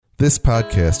This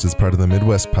podcast is part of the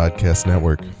Midwest Podcast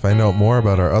Network. Find out more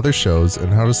about our other shows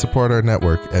and how to support our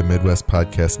network at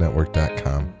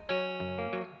MidwestPodcastNetwork.com.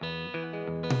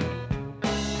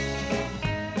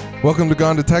 Welcome to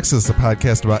Gone to Texas, a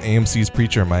podcast about AMC's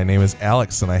Preacher. My name is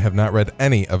Alex, and I have not read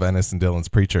any of Ennis and Dillon's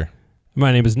Preacher.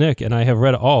 My name is Nick, and I have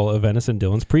read all of Ennis and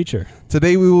Dillon's Preacher.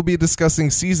 Today we will be discussing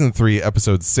Season 3,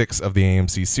 Episode 6 of the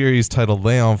AMC series titled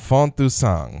Les Enfants du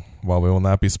Sang. While we will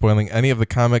not be spoiling any of the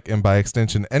comic and by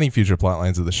extension any future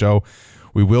plotlines of the show,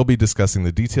 we will be discussing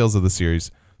the details of the series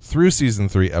through Season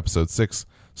 3, Episode 6,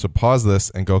 so pause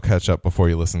this and go catch up before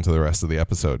you listen to the rest of the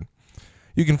episode.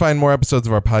 You can find more episodes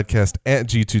of our podcast at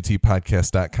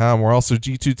g2tpodcast.com. We're also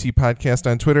G2T Podcast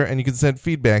on Twitter, and you can send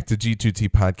feedback to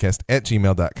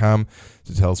g2tpodcast@gmail.com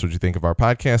to tell us what you think of our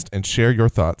podcast and share your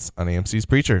thoughts on AMC's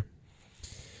Preacher.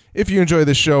 If you enjoy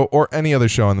this show or any other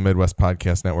show on the Midwest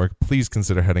Podcast Network, please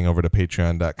consider heading over to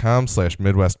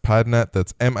patreon.com/MidwestPodnet.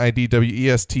 That's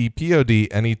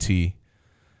MidwestPodnet,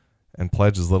 and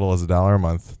pledge as little as $1 a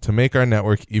month to make our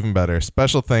network even better.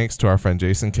 Special thanks to our friend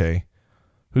Jason K.,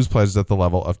 who's pledged at the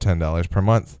level of $10 per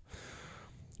month.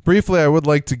 Briefly, I would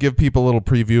like to give people a little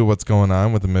preview of what's going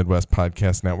on with the Midwest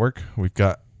Podcast Network. We've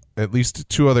got at least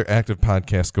 2 other active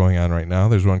podcasts going on right now.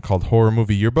 There's one called Horror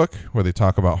Movie Yearbook, where they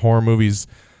talk about horror movies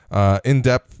in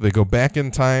depth. They go back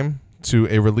in time to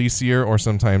a release year, or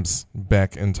sometimes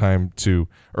back in time to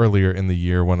earlier in the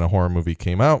year when a horror movie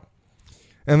came out.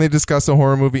 And they discuss a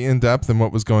horror movie in depth and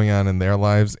what was going on in their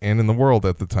lives and in the world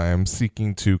at the time,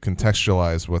 seeking to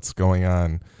contextualize what's going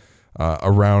on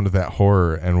around that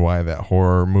horror and why that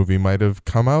horror movie might have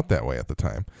come out that way at the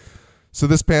time. So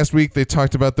this past week, they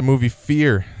talked about the movie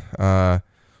Fear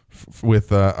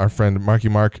with our friend Marky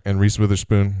Mark and Reese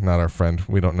Witherspoon. Not our friend.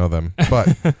 We don't know them.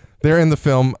 But they're in the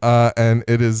film, and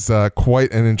it is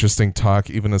quite an interesting talk,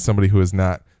 even as somebody who has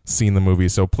not seen the movie.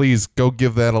 So please go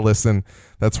give that a listen.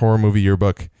 That's Horror Movie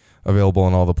Yearbook, available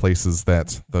in all the places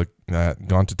that the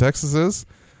Gone to Texas is.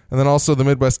 And then also the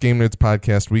Midwest Game Nerds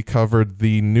podcast. We covered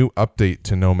the new update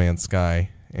to No Man's Sky.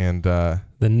 And the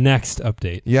next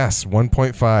update. Yes,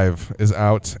 1.5 is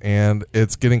out, and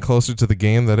it's getting closer to the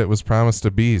game that it was promised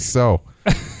to be. So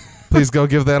please go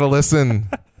give that a listen.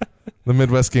 The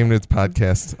Midwest Game Nerds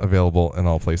podcast, available in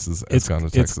all places. It's Gone to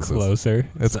Texas. It's closer.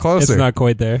 It's closer. It's not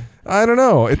quite there. I don't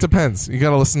know. It depends. You got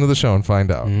to listen to the show and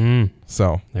find out.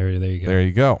 So there you go. There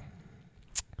you go.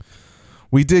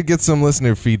 We did get some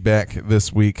listener feedback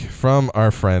this week from our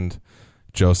friend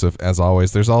Joseph, as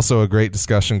always. There's also a great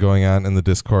discussion going on in the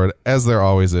Discord, as there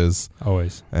always is.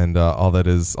 Always. And all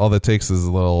that takes is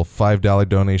a little $5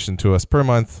 donation to us per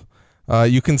month.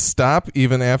 You can stop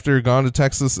even after Gone to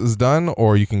Texas is done,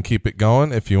 or you can keep it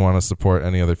going if you want to support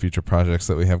any other future projects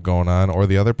that we have going on or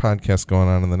the other podcasts going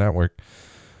on in the network.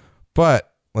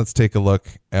 But let's take a look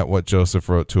at what Joseph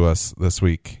wrote to us this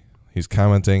week. He's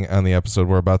commenting on the episode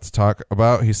we're about to talk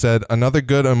about. He said, another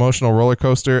good emotional roller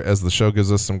coaster as the show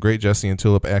gives us some great Jesse and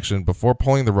Tulip action before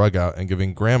pulling the rug out and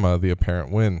giving Grandma the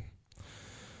apparent win.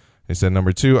 He said,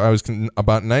 number 2, I was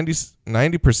about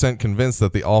 90% convinced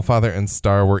that the Allfather and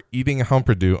Star were eating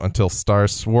Humperdoo until Star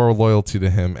swore loyalty to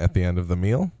him at the end of the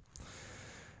meal.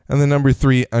 And then number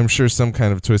 3, I'm sure some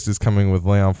kind of twist is coming with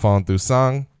Les Enfants du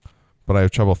Sang, but I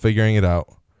have trouble figuring it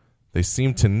out. They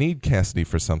seem to need Cassidy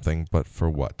for something, but for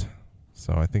what?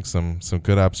 So I think some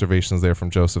good observations there from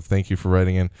Joseph. Thank you for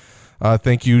writing in.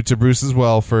 Thank you to Bruce as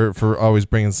well for always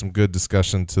bringing some good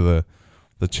discussion to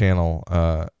the channel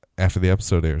after the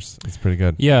episode airs. It's pretty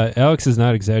good. Yeah, Alex is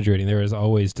not exaggerating. There is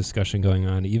always discussion going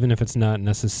on, even if it's not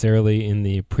necessarily in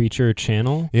the Preacher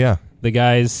channel. Yeah. The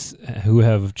guys who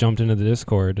have jumped into the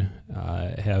Discord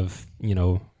have,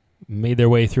 made their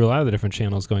way through a lot of the different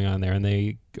channels going on there, and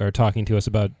they are talking to us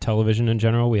about television in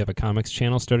general. We have a comics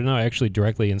channel started now, actually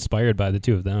directly inspired by the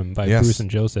two of them, by Bruce and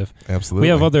Joseph. Absolutely. We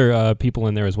have other people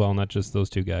in there as well, not just those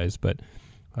two guys, but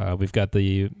we've got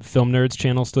the Film Nerds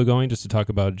channel still going just to talk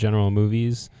about general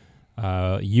movies.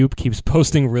 Yoop keeps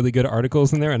posting really good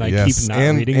articles in there, and I keep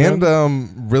not reading them.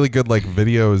 And really good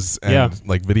videos and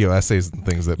video essays and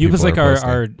things that Yoop is people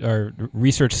are posting. our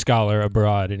research scholar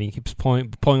abroad, and he keeps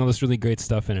pulling all this really great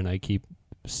stuff in, and I keep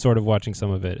sort of watching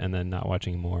some of it and then not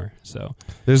watching more. So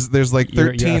there's like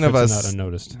 13 of us. Not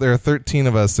unnoticed. There are 13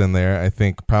 of us in there. I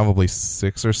think probably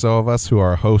 6 or so of us who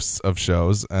are hosts of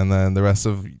shows, and then the rest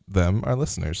of them are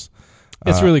listeners.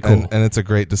 It's really cool. And it's a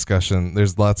great discussion.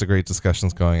 There's lots of great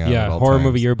discussions going on. Yeah, at all Horror times.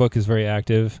 Movie Yearbook is very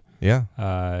active. Yeah.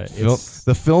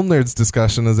 The Film Nerds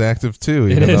discussion is active too,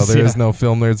 even though there is no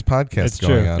Film Nerds podcast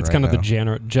going on. It's right kind of now.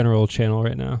 the general channel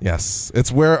right now. Yes.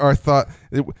 It's where our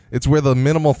it's where the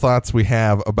minimal thoughts we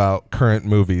have about current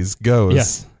movies goes.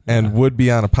 Yes. and would be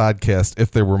on a podcast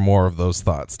if there were more of those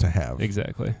thoughts to have.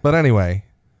 Exactly. But anyway,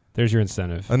 there's your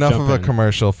incentive. enough Jump of a in.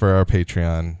 commercial for our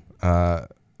Patreon.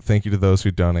 Thank you to those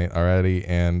who donate already,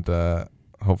 and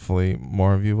hopefully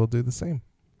more of you will do the same.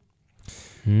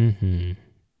 Mm-hmm.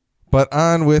 But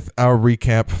on with our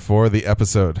recap for the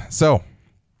episode. So,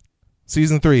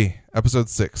 Season 3, Episode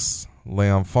 6, Les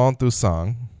Enfants du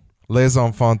Sang. Les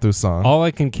Enfants du Sang. All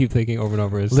I can keep thinking over and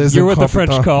over is, Les you're what the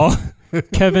French incompetents. call,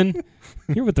 Kevin,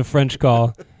 you're what the French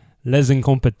call les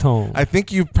incompetents. I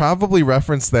think you probably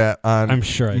referenced that on I'm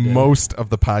sure I did. most of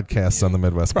the podcasts on the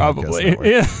Midwest Podcast Network.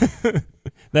 Yeah.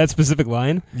 That specific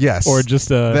line? Yes. Or just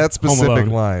that Home specific Alone?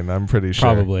 line, I'm pretty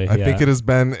sure. Probably, I think yeah. it has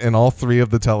been in all 3 of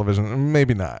the television.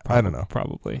 Maybe not. I don't know.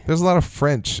 Probably. There's a lot of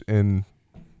French in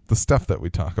the stuff that we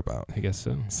talk about. I guess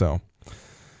so. So,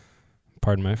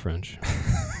 Pardon my French.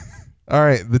 all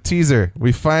right, the teaser.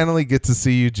 We finally get to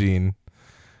see Eugene.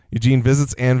 Eugene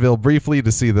visits Annville briefly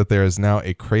to see that there is now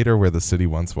a crater where the city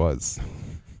once was.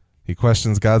 He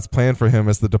questions God's plan for him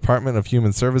as the Department of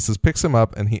Human Services picks him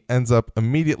up, and he ends up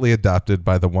immediately adopted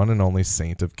by the one and only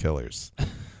Saint of Killers.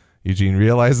 Eugene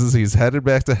realizes he's headed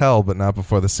back to hell, but not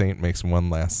before the Saint makes one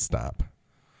last stop.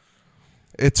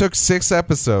 It took 6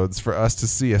 episodes for us to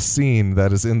see a scene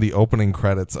that is in the opening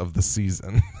credits of the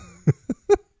season.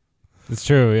 It's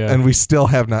true, yeah. And we still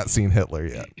have not seen Hitler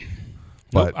yet.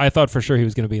 Nope, But I thought for sure he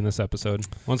was going to be in this episode.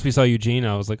 Once we saw Eugene,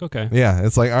 I was like, okay. yeah,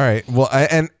 it's like, all right. Well,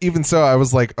 and even so, I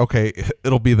was like, okay,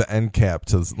 it'll be the end cap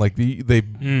to like they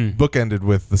bookended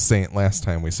with the Saint last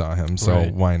time we saw him, so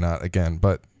Right. why not again?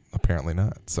 But apparently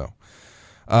not. So,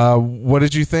 what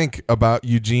did you think about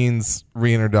Eugene's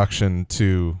reintroduction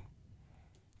to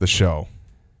the show?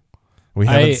 We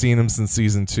haven't seen him since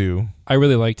season 2. I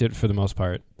really liked it for the most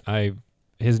part.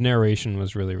 His narration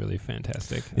was really, really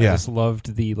fantastic. Yeah. I just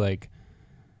loved the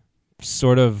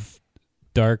sort of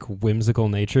dark, whimsical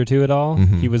nature to it all.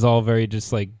 Mhm. He was all very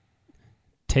just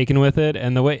taken with it,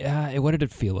 and the way what did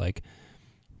it feel like?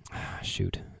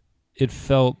 Shoot, it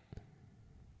felt.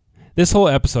 This whole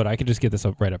episode, I could just get this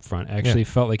up right up front. Actually,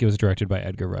 felt like it was directed by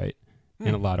Edgar Wright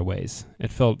in a lot of ways.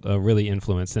 It felt really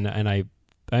influenced, and I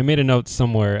made a note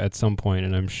somewhere at some point,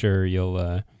 and I'm sure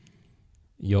you'll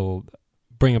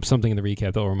bring up something in the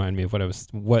recap that will remind me of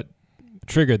what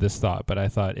triggered this thought. But I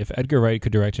thought if Edgar Wright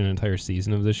could direct an entire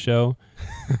season of this show,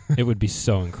 it would be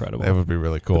so incredible. That would be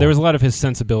really cool. But there was a lot of his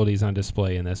sensibilities on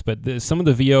display in this, but some of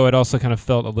the VO, it also kind of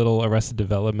felt a little Arrested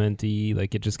Development-y,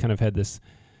 like it just kind of had this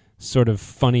sort of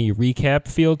funny recap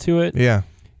feel to it. Yeah.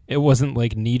 It wasn't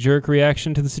like knee-jerk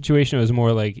reaction to the situation. It was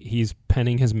more like he's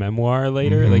penning his memoir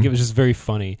later. Mhm. Like it was just very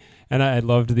funny. And I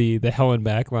loved the Helen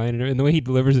back line, and the way he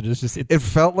delivers it is just... It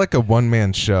felt like a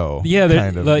one-man show. Yeah,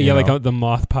 kind of, like you know? the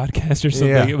Moth podcast or something.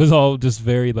 Yeah. It was all just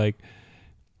very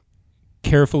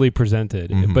carefully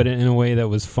presented, Mhm. but in a way that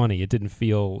was funny. It didn't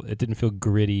feel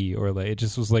gritty or it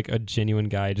just was like a genuine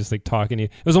guy just talking to you.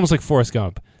 It was almost like Forrest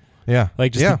Gump, Yeah.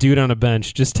 just a dude on a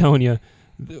bench just telling you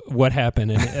what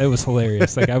happened, and it was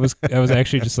hilarious. I was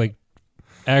actually just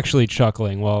actually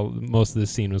chuckling while most of the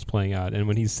scene was playing out. And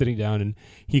when he's sitting down and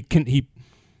he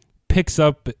picks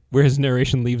up where his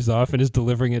narration leaves off and is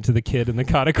delivering it to the kid in the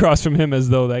cot across from him as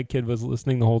though that kid was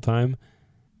listening the whole time.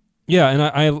 Yeah, and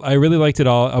I really liked it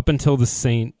all up until the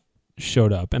Saint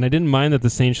showed up. And I didn't mind that the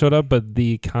Saint showed up, but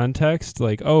the context,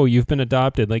 oh, you've been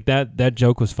adopted, that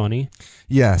joke was funny.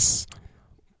 Yes.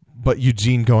 But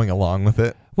Eugene going along with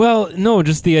it. Well, no,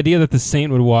 just the idea that the Saint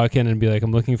would walk in and be like,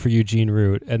 I'm looking for Eugene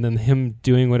Root, and then him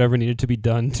doing whatever needed to be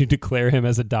done to declare him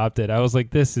as adopted. I was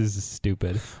like, this is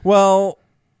stupid. Well,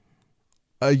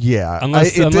 yeah.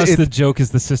 Unless the joke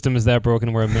is the system is that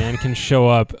broken where a man can show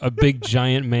up, a big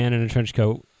giant man in a trench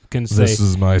coat can say, this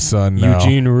is my son now.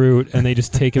 Eugene Root, and they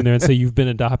just take him there and say, you've been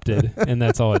adopted, and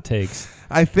that's all it takes.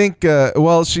 I think,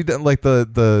 she did,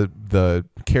 the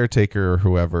caretaker or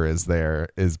whoever is there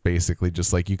is basically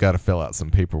just you got to fill out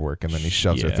some paperwork, and then he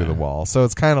shoves her through the wall. So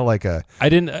it's kind of like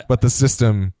but the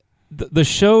system. The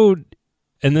show,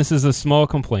 and this is a small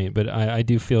complaint, but I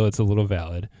do feel it's a little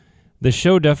valid. The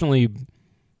show definitely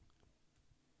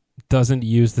doesn't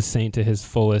use the Saint to his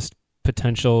fullest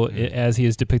potential as he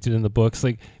is depicted in the books.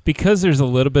 Because there's a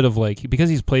little bit of because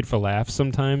he's played for laughs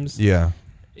sometimes. Yeah.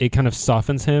 It kind of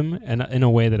softens him and in a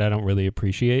way that I don't really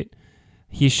appreciate.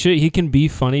 He can be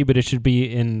funny, but it should be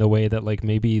in the way that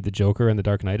maybe the Joker in The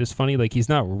Dark Knight is funny. He's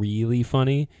not really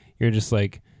funny. You're just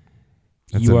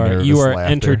you are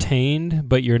entertained,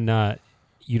 but you're not.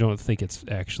 You don't think it's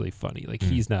actually funny.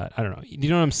 He's not. I don't know. You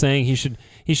know what I'm saying?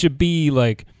 He should be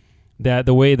that.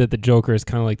 The way that the Joker is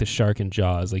kind of like the shark in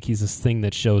Jaws. He's this thing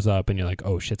that shows up, and you're like,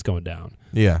 oh, shit's going down.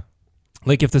 Yeah.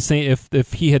 If the Saint,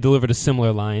 if he had delivered a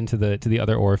similar line to the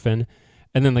other orphan,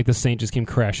 and then like the Saint just came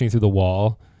crashing through the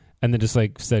wall, and then just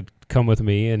like said, "Come with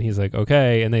me," and he's like,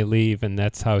 "Okay," and they leave, and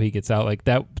that's how he gets out. Like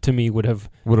that to me would have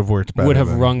worked better. Would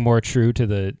have rung more true to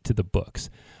the books.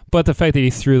 But the fact that he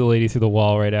threw the lady through the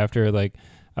wall right after, like,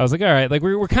 I was like, all right, like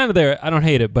we're kind of there. I don't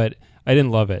hate it, but I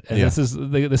didn't love it. And this is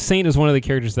the Saint is one of the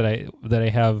characters that I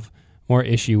have more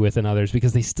issue with than others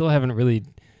because they still haven't really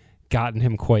gotten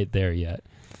him quite there yet.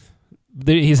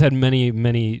 He's had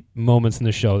many moments in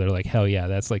the show that are like, hell yeah,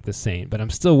 that's like the Saint. But I'm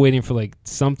still waiting for like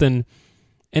something,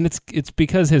 and it's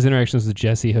because his interactions with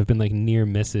Jesse have been like near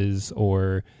misses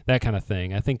or that kind of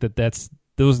thing. I think those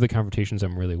are the confrontations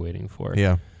I'm really waiting for.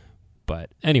 Yeah.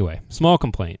 But anyway, small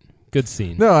complaint. Good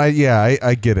scene. No, I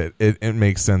get it. It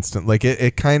makes sense. Like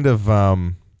it kind of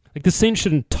like the Saint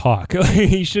shouldn't talk.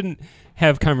 He shouldn't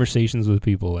have conversations with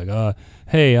people. Like,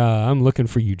 hey, I'm looking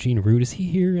for Eugene Root. Is he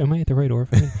here? Am I at the right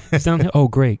orphanage? He's down there. Oh,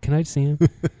 great. Can I see him?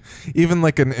 Even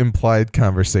like an implied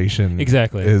conversation.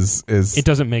 Exactly. Is it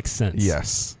doesn't make sense.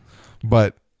 Yes,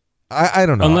 but I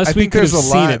don't know. Unless we could have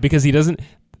seen it because he doesn't.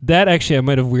 That actually I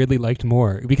might have weirdly liked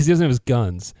more because he doesn't have his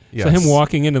guns. Yes. So him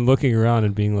walking in and looking around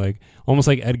and being like, almost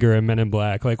like Edgar in Men in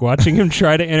Black, like watching him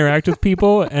try to interact with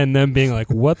people and then being like,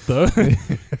 what the?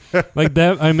 Like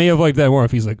that, I may have liked that more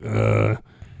if he's like,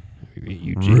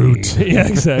 Eugene. Root. Yeah,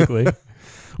 exactly.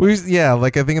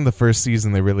 Like I think in the first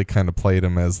season they really kind of played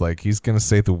him as like he's going to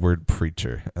say the word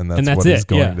preacher and that's what he's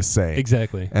going to say.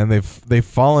 Exactly. And they've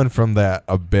fallen from that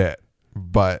a bit,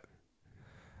 but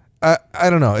I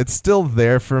don't know. It's still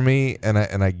there for me, and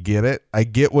I get it. I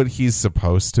get what he's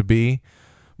supposed to be,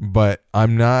 but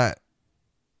I'm not.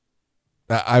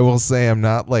 I will say I'm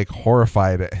not like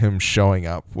horrified at him showing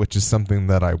up, which is something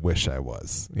that I wish I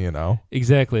was. You know,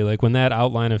 exactly. Like when that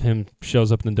outline of him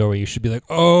shows up in the doorway, you should be like,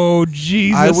 "Oh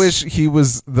Jesus!" I wish he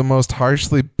was the most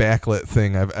harshly backlit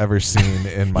thing I've ever seen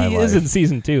in my life. He is in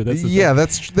season 2.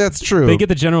 That's that's true. They get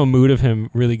the general mood of him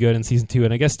really good in season 2,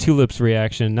 and I guess Tulip's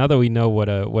reaction. Now that we know what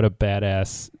a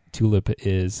badass Tulip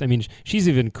is, I mean, she's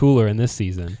even cooler in this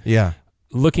season. Yeah.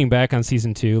 Looking back on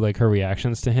season 2, like her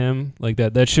reactions to him, like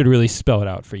that should really spell it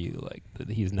out for you. Like that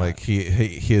he's not like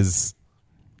his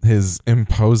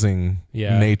imposing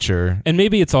nature, and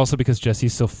maybe it's also because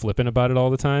Jesse's so flippant about it all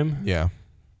the time. Yeah.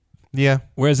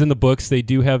 Whereas in the books, they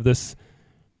do have this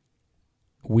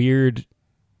weird.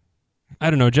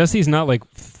 I don't know. Jesse's not like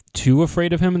too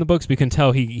afraid of him in the books. But you can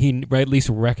tell he at least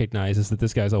recognizes that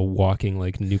this guy's a walking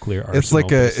like nuclear arsenal.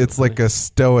 It's like a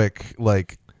stoic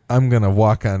like. I'm going to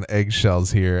walk on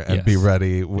eggshells here and be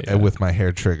ready with my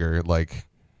hair trigger, like,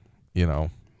 you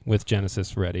know. With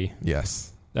Genesis ready.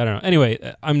 Yes. I don't know.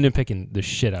 Anyway, I'm nitpicking the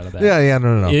shit out of that. Yeah,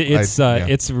 no.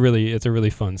 It's a really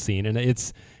fun scene, and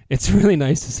it's really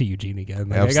nice to see Eugene again.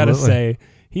 Like, I gotta say,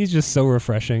 he's just so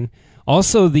refreshing.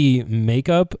 Also, the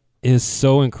makeup is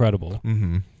so incredible.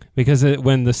 Mm-hmm. Because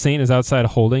when the Saint is outside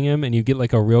holding him, and you get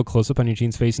like a real close-up on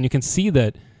Eugene's face, and you can see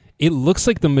that it looks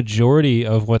like the majority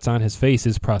of what's on his face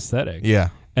is prosthetic. Yeah.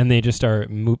 And they just are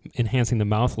enhancing the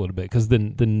mouth a little bit because the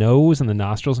nose and the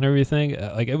nostrils and everything,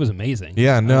 like it was amazing.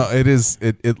 Yeah, no, it is.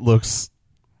 It looks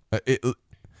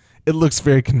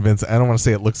very convincing. I don't want to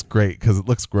say it looks great because it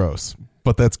looks gross,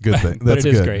 but that's good thing. That's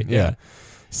it is good. Great. Yeah.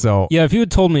 So yeah, if you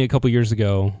had told me a couple years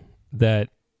ago that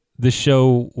the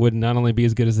show would not only be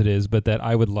as good as it is, but that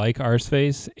I would like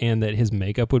Arseface and that his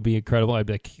makeup would be incredible, I'd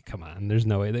be like, come on, there's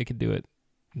no way they could do it.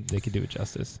 They could do it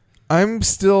justice. I'm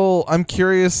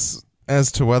curious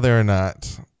as to whether or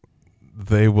not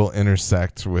they will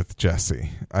intersect with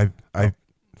Jesse. I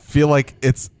feel like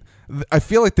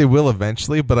they will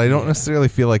eventually, but I don't necessarily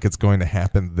feel like it's going to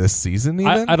happen this season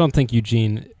even. I don't think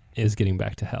Eugene is getting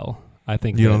back to hell. I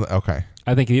think okay.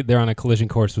 I think they're on a collision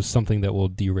course with something that will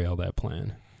derail that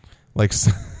plan. Like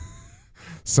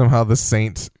somehow the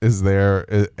Saint is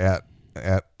there at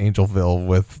Angelville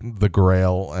with the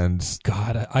Grail and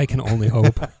God, I can only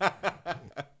hope.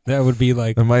 That would be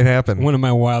like it might happen. One of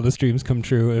my wildest dreams come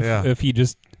true if he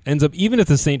just ends up, even if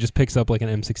the Saint just picks up like an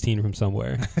M16 from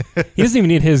somewhere. He doesn't even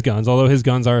need his guns, although his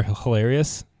guns are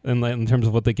hilarious in terms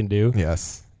of what they can do.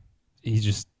 Yes.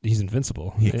 He's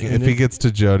invincible. If he gets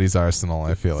to Jody's arsenal,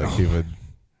 I feel like he would.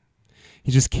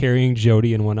 He's just carrying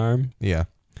Jody in one arm. Yeah.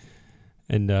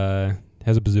 And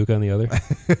has a bazooka on the other.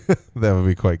 That would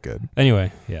be quite good.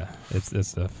 Anyway, yeah, it's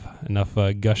enough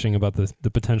gushing about the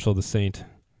potential of the Saint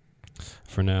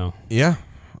for now. Yeah.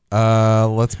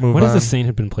 Let's move on. What if the Saint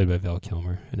had been played by Val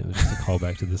Kilmer and it was just a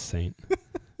callback to the Saint?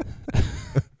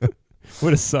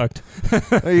 Would have sucked.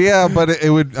 Yeah, but it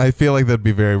would. I feel like that'd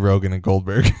be very Rogan and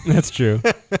Goldberg. That's true.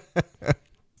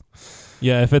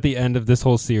 Yeah, if at the end of this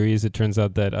whole series it turns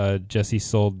out that Jesse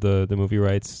sold the movie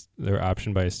rights, they're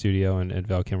optioned by a studio, and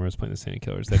Val Kilmer was playing the Santa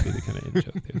Killers, that'd be the kind of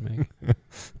joke they'd make.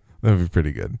 That would be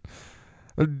pretty good.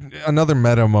 Another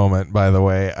meta moment, by the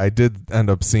way, I did end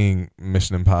up seeing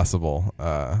Mission Impossible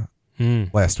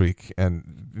last week,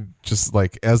 and just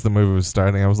like as the movie was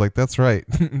starting, I was like, that's right.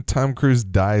 Tom Cruise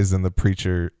dies in the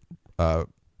Preacher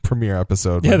premiere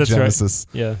episode. Yeah, that's Genesis,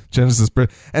 right. Yeah. Genesis.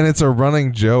 And it's a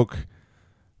running joke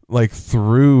like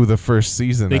through the first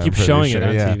season. They keep showing it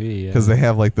on TV. Because they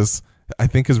have like this, I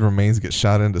think his remains get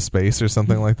shot into space or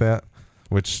something like that,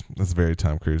 which is very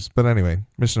Tom Cruise. But anyway,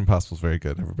 Mission Impossible is very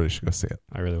good. Everybody should go see it.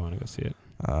 I really want to go see it.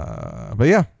 But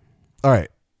yeah. All right.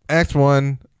 Act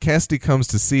 1, Cassidy comes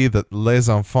to see that Les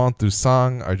Enfants du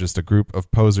Sang are just a group of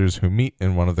posers who meet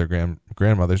in one of their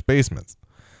grandmother's basements.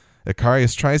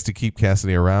 Icarius tries to keep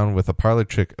Cassidy around with a parlor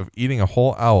trick of eating a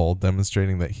whole owl,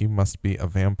 demonstrating that he must be a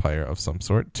vampire of some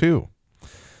sort too.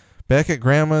 Back at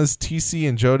Grandma's, TC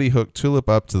and Jody hook Tulip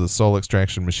up to the soul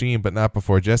extraction machine, but not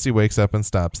before Jesse wakes up and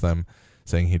stops them,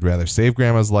 saying he'd rather save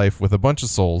Grandma's life with a bunch of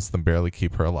souls than barely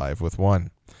keep her alive with one.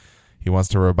 He wants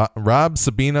to rob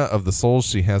Sabina of the souls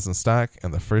she has in stock,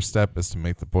 and the first step is to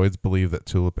make the boys believe that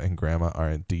Tulip and Grandma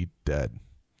are indeed dead.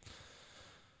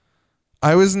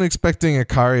 I wasn't expecting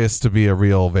Icarius to be a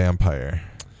real vampire.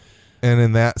 And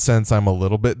in that sense, I'm a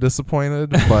little bit disappointed,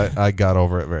 but I got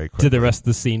over it very quickly. Did the rest of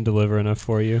the scene deliver enough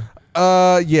for you?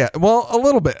 Yeah. Well, a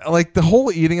little bit. Like the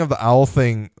whole eating of the owl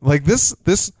thing, like this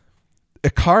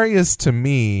Icarius to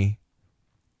me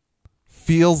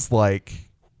feels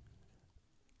like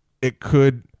it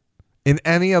could, in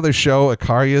any other show,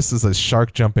 Icarius is a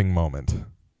shark jumping moment.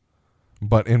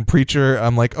 But in Preacher,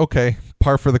 I'm like, okay,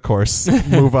 par for the course.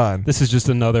 Move on. This is just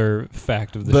another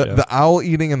fact of the show. The owl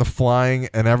eating and the flying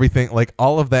and everything, like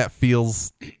all of that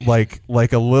feels like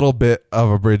a little bit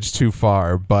of a bridge too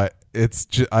far. But it's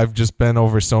I've just been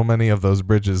over so many of those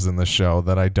bridges in the show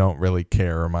that I don't really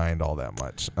care or mind all that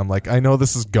much. I'm like, I know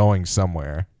this is going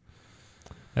somewhere.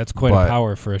 That's quite a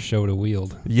power for a show to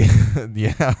wield. Yeah,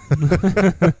 yeah.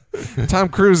 Tom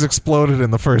Cruise exploded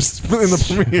in the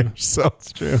premiere, so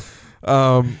it's true.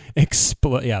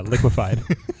 Liquefied.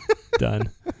 Done.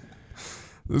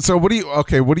 So what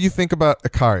do you think about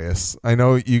Icarius? I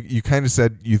know you kind of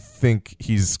said you think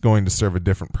he's going to serve a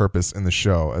different purpose in the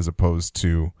show as opposed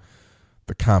to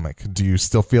the comic. Do you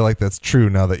still feel like that's true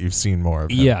now that you've seen more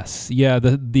of him? Yes. Yeah,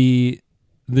 the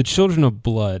Children of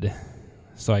Blood,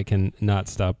 so I can not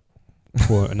stop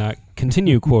not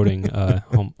continue quoting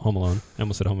Home Alone. I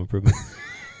almost said Home Improvement.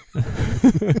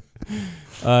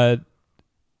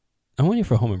 I'm waiting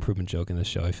for a Home Improvement joke in this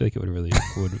show. I feel like it would really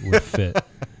would fit.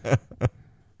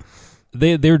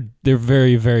 They're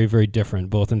very, very, very different,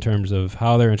 both in terms of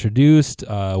how they're introduced,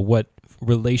 what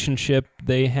relationship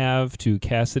they have to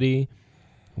Cassidy,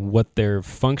 what their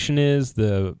function is,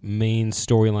 the main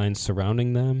storylines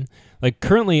surrounding them. Like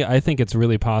currently, I think it's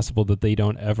really possible that they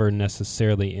don't ever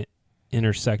necessarily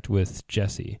intersect with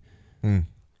Jesse,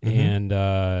 and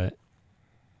or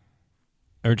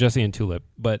Jesse and Tulip,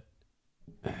 but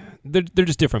they're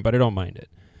just different. But I don't mind it.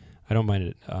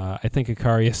 I think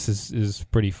Icarius is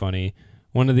pretty funny.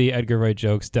 One of the Edgar Wright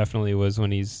jokes definitely was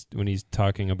when he's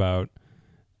talking about,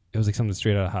 it was like something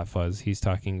straight out of Hot Fuzz. He's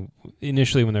talking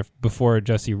initially before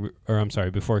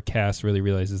Cass really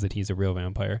realizes that he's a real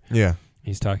vampire. Yeah.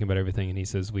 He's talking about everything, and he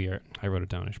says, I wrote it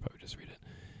down, I should probably just read it.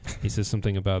 He says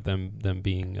something about them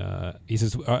being, he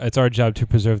says, it's our job to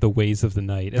preserve the ways of the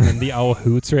night. And then the owl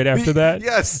hoots right after that.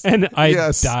 Yes. And I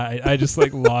died. I just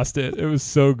lost it. It was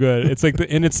so good. It's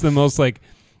it's the most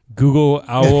Google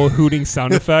owl hooting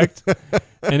sound effect.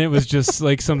 And it was just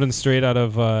something straight out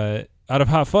of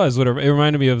Hot Fuzz. Whatever. It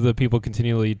reminded me of the people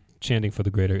continually chanting for the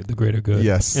greater good.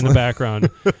 Yes. In the background.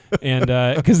 And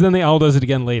because then the owl does it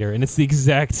again later, and it's the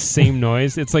exact same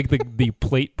noise. It's like the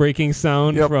plate breaking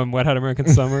sound from Wet Hot American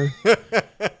Summer.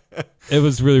 It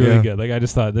was really, really good. I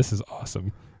just thought, this is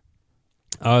awesome.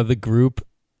 The group,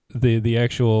 the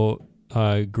actual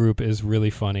group is really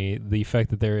funny. The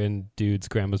fact that they're in dude's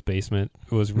grandma's basement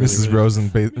was really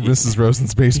Mrs.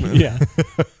 Rosen's basement. Yeah.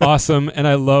 Awesome. And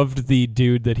I loved the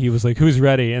dude that he was like, who's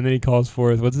ready? And then he calls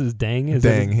forth, what's his Dang?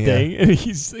 Dang. And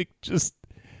he's just,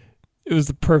 it was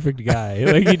the perfect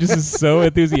guy. He just is so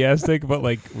enthusiastic, but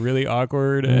really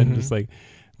awkward and just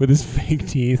with his fake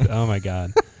teeth. Oh my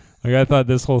God. I thought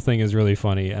this whole thing is really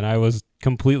funny. And I was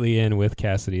completely in with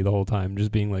Cassidy the whole time,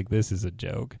 just being like, this is a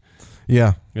joke.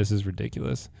 Yeah. This is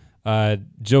ridiculous.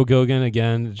 Joe Gilgan,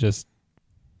 again, just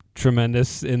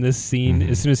tremendous in this scene.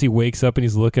 As soon as he wakes up and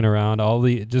he's looking around,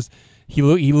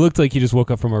 He looked like he just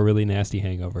woke up from a really nasty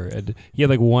hangover. And he had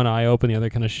like one eye open, the other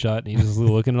kind of shut, and he's just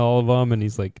looking at all of them, and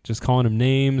he's like just calling him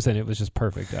names, and it was just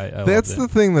perfect. I That's the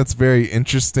thing that's very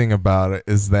interesting about it,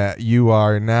 is that you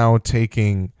are now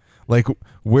taking, like,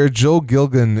 where Joe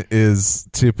Gilgun is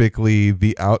typically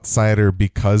the outsider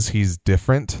because he's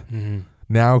different. Mm-hmm.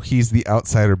 Now he's the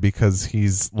outsider because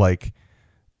he's like,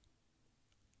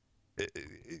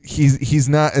 he's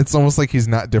not. It's almost like he's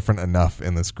not different enough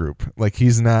in this group. Like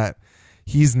he's not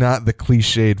the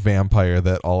cliched vampire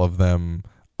that all of them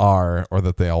are, or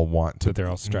that they all want to. That they're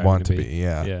all striving to be.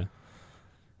 Yeah.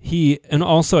 And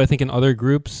also I think in other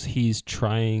groups he's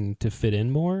trying to fit in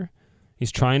more.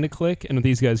 He's trying to click, and with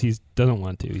these guys he doesn't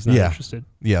want to. He's not interested.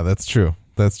 Yeah, that's true.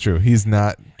 That's true. He's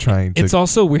not trying to. It's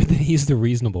also weird that he's the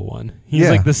reasonable one. He's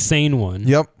like the sane one.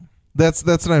 Yep. That's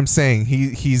what I'm saying.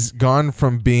 He's gone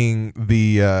from being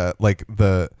the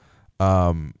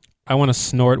I want to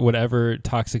snort whatever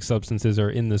toxic substances are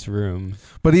in this room.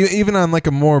 But even on like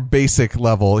a more basic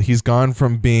level, he's gone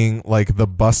from being like the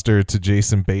Buster to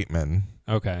Jason Bateman.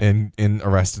 Okay. In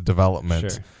Arrested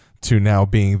Development. Sure. To now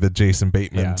being the Jason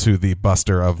Bateman to the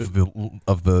Buster of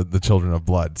the Children of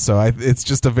Blood. So it's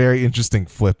just a very interesting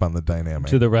flip on the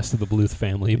dynamic. To the rest of the Bluth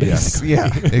family, basically.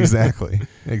 Yes. Yeah,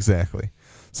 exactly.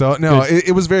 So, no,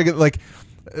 it was very good. Like,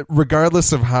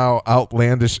 regardless of how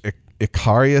outlandish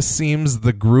Icarius seems,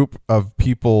 the group of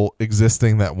people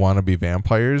existing that want to be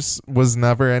vampires was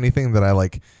never anything that I,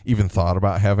 like, even thought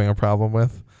about having a problem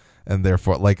with. And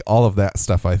therefore, like, all of that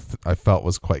stuff I felt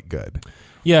was quite good.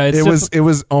 Yeah, it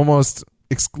was almost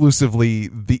exclusively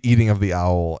the eating of the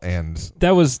owl and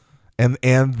that was and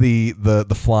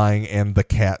the flying and the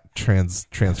cat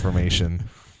transformation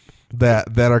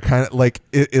that are kind of like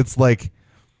it's like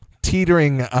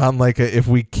teetering on like if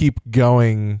we keep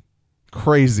going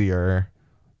crazier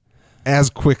as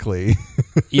quickly.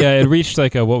 Yeah, it reached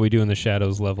like a What We Do in the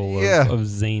Shadows level of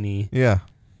zany. Yeah,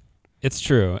 it's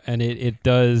true, and it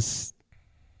does.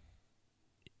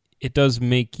 It does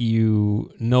make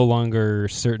you no longer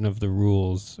certain of the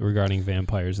rules regarding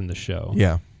vampires in the show.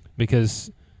 Yeah. Because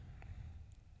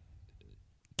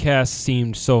Cass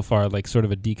seemed so far like sort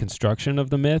of a deconstruction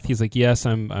of the myth. He's like, yes,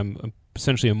 I'm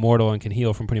essentially immortal and can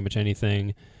heal from pretty much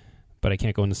anything, but I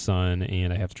can't go in the sun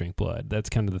and I have to drink blood. That's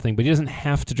kind of the thing. But he doesn't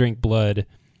have to drink blood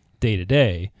day to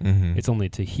day. Mm-hmm. It's only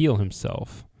to heal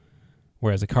himself.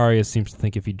 Whereas Icarius seems to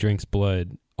think if he drinks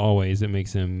blood always, it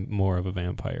makes him more of a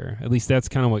vampire. At least that's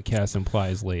kind of what Cass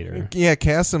implies later. Yeah,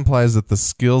 Cass implies that the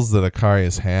skills that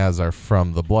Icarius has are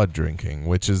from the blood drinking,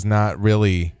 which is not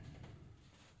really...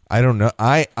 I don't know.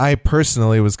 I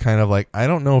personally was kind of like, I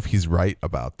don't know if he's right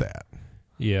about that.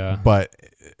 Yeah. But,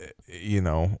 you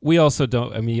know... We also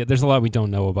don't... I mean, there's a lot we don't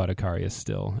know about Icarius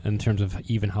still, in terms of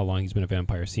even how long he's been a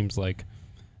vampire. Seems like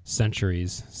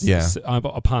centuries.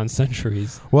 Upon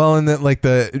centuries. Well, and then like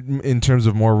in terms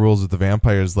of more rules with the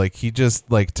vampires, like he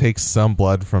just like takes some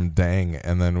blood from Dang,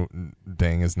 and then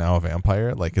Dang is now a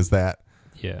vampire. Like, is that?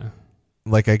 Yeah.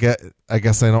 Like I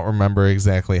guess I don't remember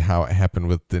exactly how it happened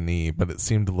with Denis, but it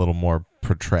seemed a little more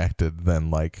protracted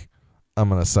than like, I'm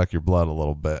gonna suck your blood a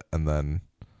little bit and then.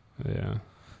 Yeah.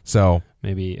 So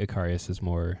maybe Icarius is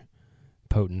more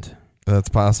potent. That's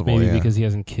possible. Maybe because he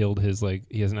hasn't killed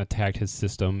he hasn't attacked his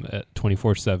system at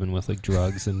 24/7 with like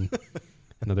drugs and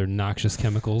other noxious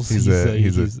chemicals. He's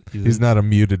not a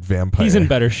muted vampire. He's in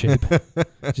better shape,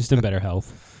 just in better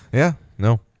health. Yeah.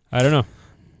 No. I don't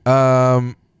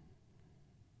know.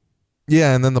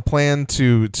 Yeah, and then the plan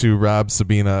to rob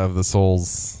Sabina of the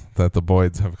souls that the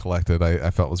Boyds have collected,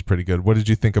 I felt was pretty good. What did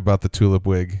you think about the tulip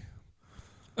wig?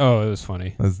 Oh, it was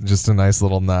funny. It's just a nice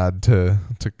little nod to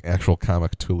actual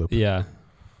comic tulip. Yeah.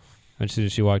 And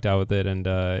she walked out with it,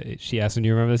 and she asked him, do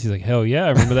you remember this? He's like, hell yeah, I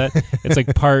remember that. It's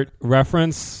like part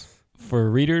reference for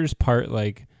readers, part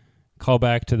like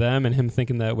callback to them, and him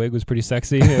thinking that wig was pretty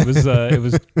sexy. It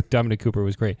was Dominic Cooper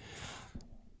was great.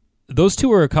 Those two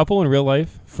were a couple in real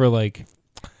life for like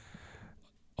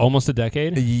almost a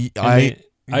decade.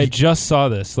 I just saw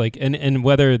this, like, and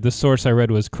whether the source I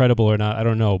read was credible or not, I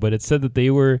don't know. But it said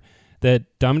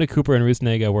that Dominic Cooper and Ruth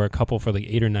Negga were a couple for like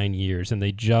 8 or 9 years, and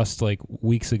they just like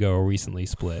weeks ago or recently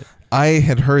split. I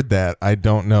had heard that. I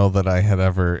don't know that I had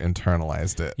ever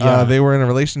internalized it. Yeah. They were in a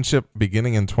relationship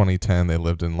beginning in 2010. They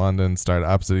lived in London, starred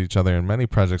opposite each other in many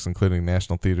projects, including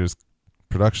National Theatre's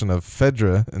production of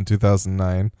Phaedra in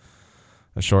 2009,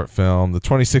 a short film, the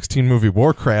 2016 movie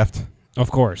Warcraft. Of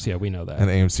course, yeah, we know that. And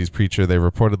AMC's Preacher. They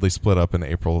reportedly split up in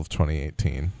April of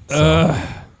 2018. So.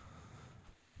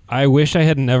 I wish I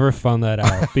had never found that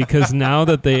out, because now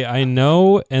that I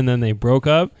know, and then they broke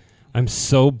up, I'm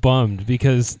so bummed,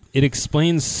 because it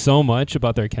explains so much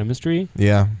about their chemistry.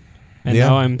 Yeah. And Yeah.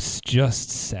 now I'm just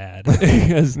sad.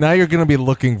 Because Now you're going to be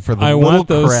looking for the I little want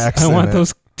those. cracks I in want it.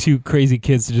 those two crazy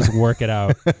kids to just work it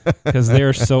out because they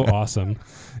are so awesome.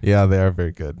 Yeah, they are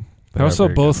very good. They're also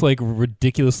both like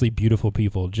ridiculously beautiful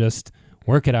people. Just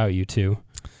work it out, you two,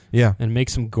 Yeah. and make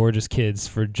some gorgeous kids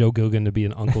for Joe Gilgun to be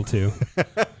an uncle to.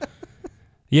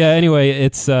 Yeah. Anyway,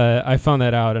 it's I found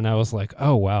that out and I was like,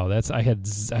 oh wow, I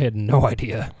had no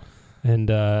idea.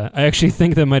 And I actually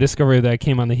think that my discovery of that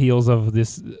came on the heels of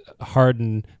this hard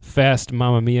and fast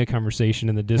Mamma Mia conversation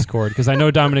in the Discord, because I know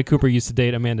Dominic Cooper used to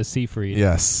date Amanda Seyfried.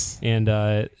 Yes.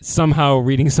 And somehow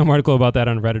reading some article about that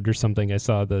on Reddit or something, I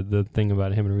saw the thing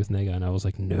about him and Ruth Negga, and I was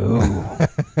like, no.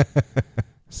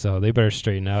 So they better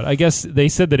straighten out. I guess they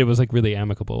said that it was like really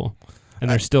amicable, and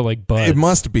they're still like buds. It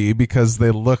must be, because they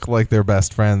look like they're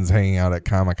best friends hanging out at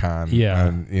Comic-Con. Yeah.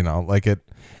 And, like it.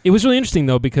 It was really interesting,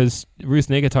 though, because Ruth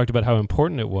Negga talked about how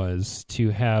important it was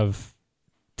to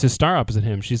star opposite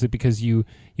him. She's like, because you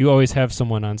always have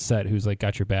someone on set who's like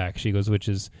got your back. She goes, which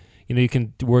is, you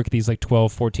can work these like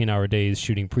 12, 14-hour days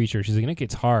shooting Preacher. She's like, it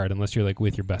gets hard unless you're like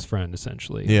with your best friend,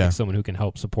 essentially. Yeah. Like someone who can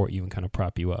help support you and kind of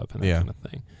prop you up and that Yeah. kind of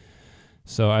thing.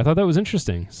 So I thought that was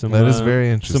interesting. That is very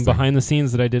interesting. Some behind the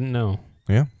scenes that I didn't know.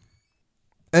 Yeah.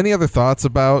 Any other thoughts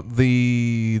about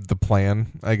the plan,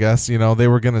 I guess? They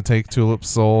were going to take Tulip's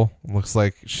soul. Looks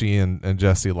like she and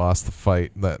Jesse lost the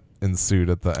fight that ensued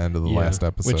at the end of the last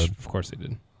episode. Which, of course, they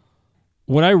did.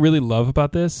 What I really love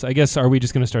about this, I guess, are we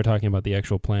just going to start talking about the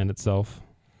actual plan itself?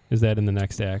 Is that in the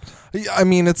next act? Yeah, I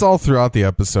mean, it's all throughout the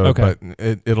episode, Okay.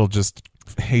 but it'll just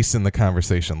hasten the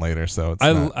conversation later, so it's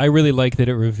not. I really like that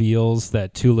it reveals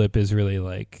that Tulip is really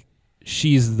like,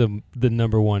 she's the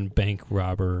number one bank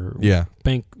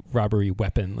robbery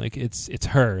weapon. Like it's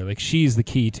her. Like she's the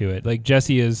key to it. Like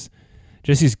Jesse's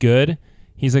good.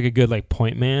 He's like a good like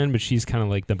point man, but she's kind of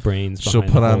like the brains behind She'll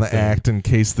put the on whole the thing. act,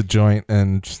 encase the joint,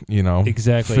 and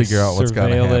Exactly. figure out what's got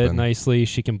to Surveil happen. it nicely.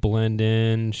 She can blend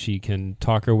in. She can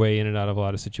talk her way in and out of a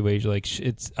lot of situations. Like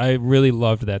I really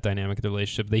loved that dynamic of the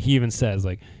relationship. He even says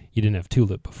like, you didn't have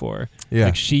Tulip before. Yeah,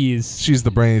 like she's the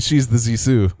brain. She's the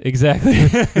Zissou. Exactly.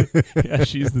 Yeah,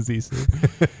 she's the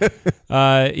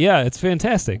Zissou. Yeah, it's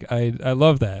fantastic. I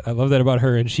love that. I love that about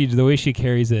her, and the way she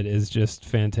carries it is just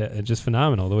fantastic, just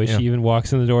phenomenal. The way she even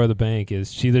walks in the door of the bank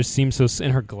is there seems so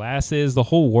in her glasses, the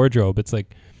whole wardrobe. It's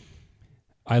like,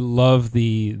 I love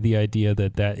the idea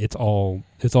that it's all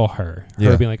her.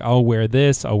 Her being like, I'll wear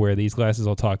this, I'll wear these glasses,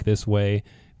 I'll talk this way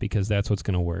because that's what's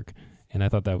going to work. And I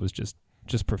thought that was just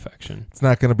perfection. It's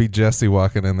not going to be Jesse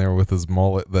walking in there with his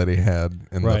mullet that he had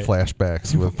in the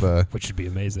flashbacks with which would be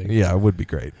amazing. Yeah, it would be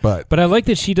great. But I like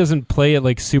that she doesn't play it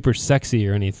like super sexy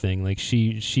or anything. Like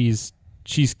she's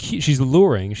cute, she's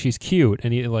alluring, she's cute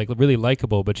and like really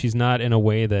likable, but she's not in a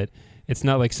way that it's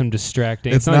not like some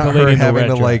distracting. It's not not like her lady in the having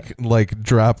red to dress. like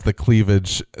drop the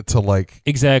cleavage to like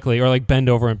Exactly, or like bend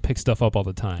over and pick stuff up all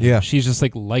the time. Yeah. She's just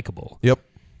like likable. Yep.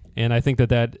 And I think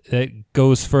that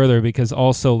goes further because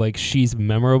also like she's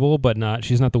memorable, but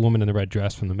she's not the woman in the red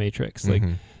dress from The Matrix. Like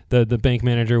the bank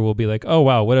manager will be like, oh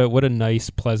wow, what a nice,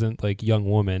 pleasant like young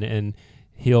woman, and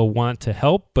he'll want to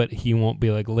help, but he won't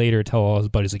be like later tell all his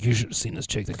buddies like, you should have seen this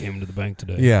chick that came into the bank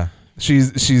today. Yeah,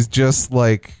 she's just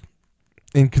like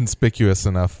inconspicuous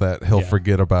enough that he'll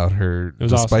forget about her,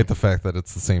 despite awesome. the fact that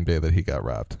it's the same day that he got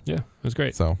robbed. Yeah, it was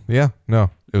great. So it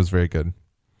was very good.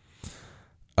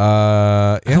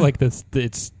 I like this.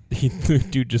 The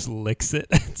dude just licks it.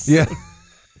 Yeah.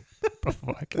 What the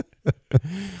fuck?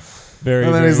 Very.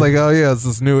 And then he's like, "Oh yeah, it's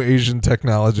this new Asian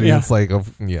technology." Yeah. It's like,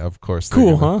 of course.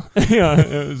 Cool, huh? Yeah,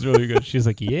 it was really good. She's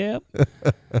like, "Yep."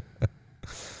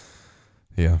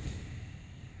 Yeah.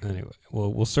 Anyway,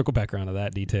 we'll circle back around to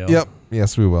that detail. Yep.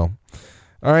 Yes, we will.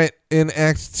 All right. In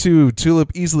Act 2,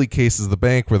 Tulip easily cases the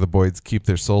bank where the Boyds keep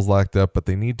their souls locked up, but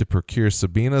they need to procure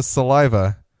Sabina's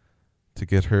saliva to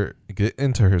get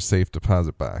into her safe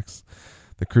deposit box.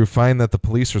 The crew find that the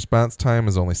police response time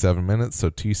is only 7 minutes, so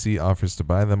TC offers to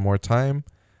buy them more time,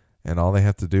 and all they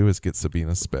have to do is get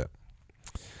Sabina's spit.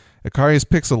 Icarius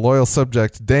picks a loyal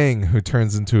subject, Dang, who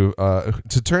turns into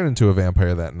to turn into a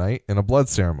vampire that night in a blood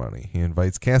ceremony. He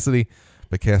invites Cassidy,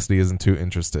 but Cassidy isn't too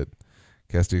interested.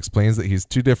 Cassidy explains that he's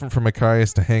too different from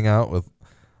Icarius to hang out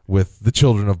with the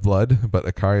Children of Blood, but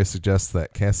Icarius suggests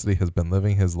that Cassidy has been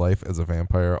living his life as a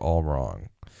vampire all wrong.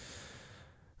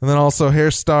 And then also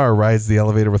Herr Starr rides the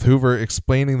elevator with Hoover,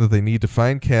 explaining that they need to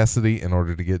find Cassidy in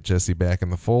order to get Jesse back in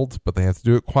the fold, but they have to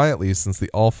do it quietly since the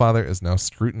Allfather is now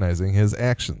scrutinizing his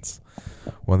actions.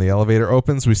 When the elevator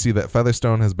opens, we see that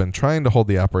Featherstone has been trying to hold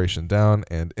the operation down,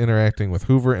 and interacting with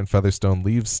Hoover and Featherstone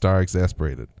leaves Starr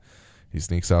exasperated. He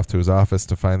sneaks off to his office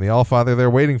to find the Allfather there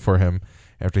waiting for him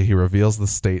after he reveals the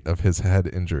state of his head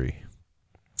injury.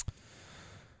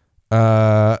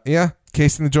 Yeah,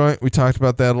 casing the joint. We talked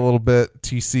about that a little bit.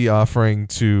 TC offering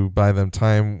to buy them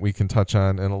time. We can touch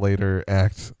on in a later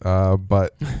act,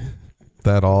 but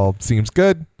that all seems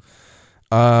good.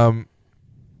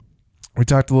 We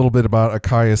talked a little bit about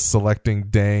Akarius selecting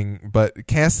Dang, but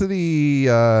Cassidy.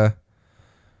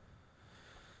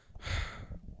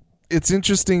 It's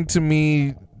interesting to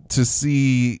me to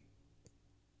see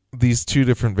these two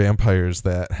different vampires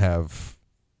that have,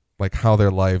 like, how their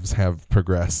lives have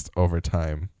progressed over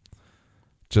time.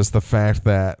 Just the fact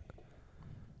that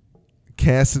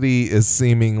Cassidy is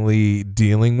seemingly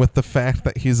dealing with the fact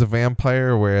that he's a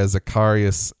vampire, whereas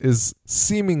Akarius is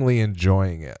seemingly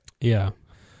enjoying it. Yeah.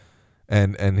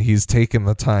 And he's taken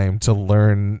the time to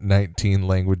learn 19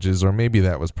 languages, or maybe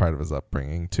that was part of his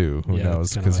upbringing too. Who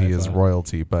knows? Because he is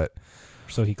royalty. But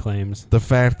so he claims. The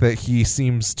fact that he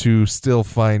seems to still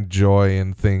find joy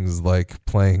in things like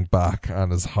playing Bach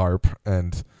on his harp,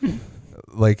 and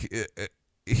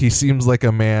he seems like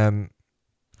a man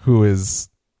who is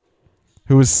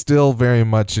still very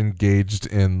much engaged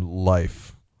in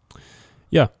life.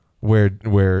 Yeah.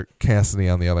 Where Cassidy,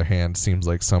 on the other hand, seems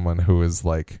like someone who is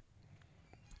like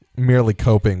merely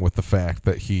coping with the fact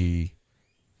that he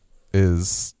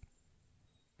is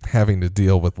having to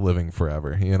deal with living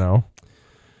forever, you know?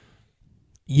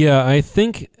 Yeah, I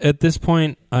think at this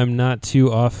point I'm not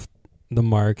too off the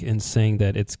mark in saying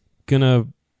that it's going to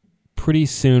pretty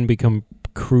soon become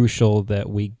crucial that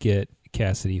we get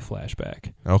Cassidy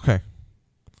flashback. Okay.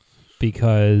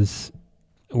 Because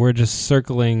we're just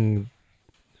circling,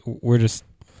 we're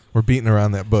beating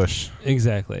around that bush.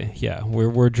 Exactly. Yeah,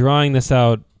 we're drawing this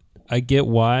out. I get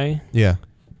why. Yeah.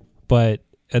 But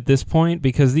at this point,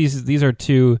 because these are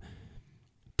two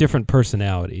different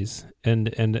personalities,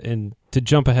 and to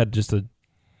jump ahead just a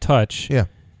touch, yeah,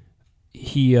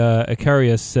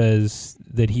 Akarius says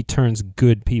that he turns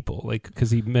good people, like,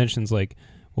 because he mentions, like,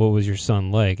 what was your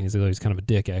son like, and he's like, oh, he's kind of a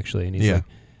dick actually, and he's like,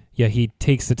 yeah, he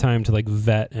takes the time to, like,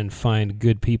 vet and find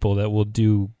good people that will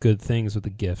do good things with the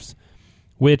gifts,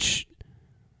 which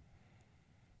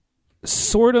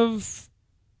sort of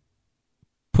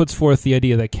puts forth the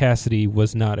idea that Cassidy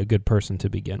was not a good person to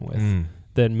begin with.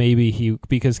 That maybe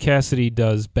because Cassidy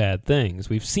does bad things.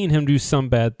 We've seen him do some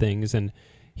bad things, and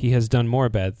he has done more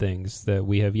bad things that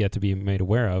we have yet to be made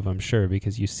aware of, I'm sure,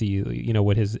 because you see, you know,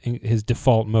 what his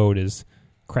default mode is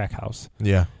crack house.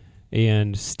 Yeah.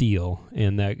 And steal,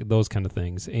 and those kind of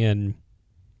things. And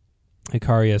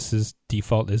Akarius's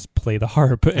default is play the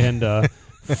harp and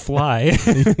fly.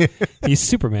 He's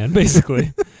Superman,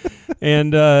 basically.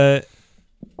 And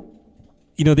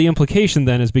you know, the implication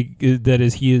then is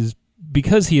he is,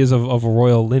 because he is of a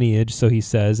royal lineage, so he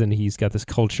says, and he's got this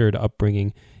cultured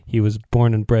upbringing, he was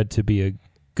born and bred to be a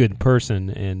good person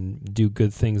and do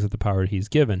good things with the power he's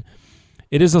given.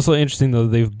 It is also interesting, though,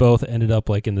 they've both ended up,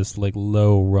 like, in this, like,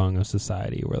 low rung of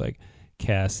society where, like,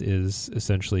 Cass is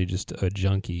essentially just a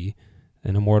junkie,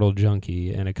 an immortal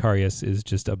junkie, and Akarius is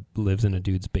just lives in a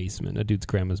dude's basement, a dude's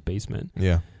grandma's basement.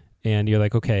 Yeah. And you're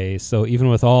like, okay, so even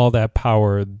with all that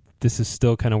power, this is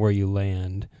still kind of where you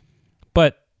land.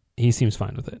 But he seems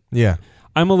fine with it. Yeah.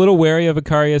 I'm a little wary of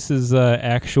Akarius's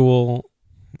actual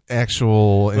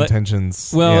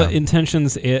intentions. Well,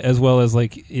 intentions, as well as,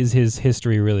 like, is his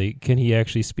history really, can he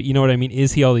actually speak? You know what I mean?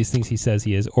 Is he all these things he says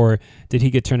he is? Or did he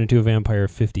get turned into a vampire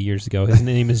 50 years ago? His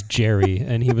name is Jerry,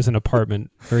 and he was an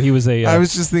apartment, or he was a... I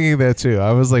was just thinking that, too.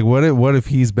 I was like, what if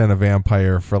he's been a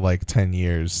vampire for, like, 10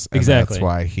 years? And exactly. That's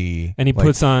why he... And he, like,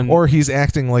 puts on... Or he's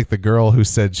acting like the girl who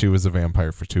said she was a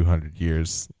vampire for 200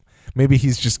 years. Maybe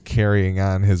he's just carrying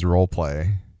on his role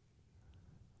play.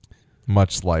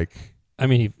 Much like... I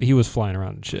mean, he was flying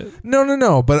around and shit.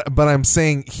 No. But I'm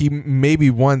saying he maybe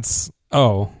once...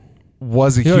 Oh.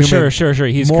 Was a human. Sure.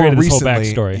 He's more created this recently, whole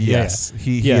backstory. Yes. Yeah.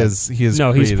 He has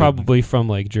No, created. he's probably from,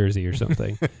 like, Jersey or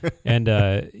something. And,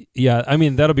 yeah, I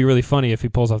mean, that'll be really funny if he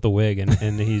pulls off the wig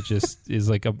and he just is,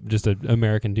 like, just an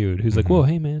American dude who's like, whoa,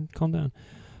 hey, man, calm down.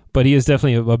 But he is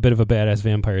definitely a bit of a badass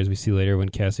vampire, as we see later when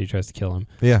Cassidy tries to kill him.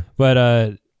 Yeah.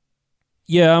 But,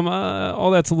 yeah,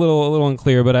 all that's a little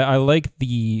unclear, but I like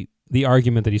the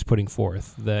argument that he's putting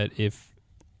forth, that if,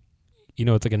 you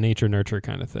know, it's like a nature-nurture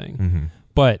kind of thing. Mm-hmm.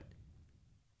 But,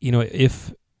 you know,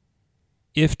 if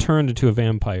turned into a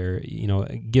vampire, you know,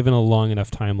 given a long enough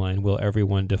timeline, will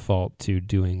everyone default to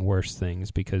doing worse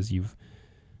things because you've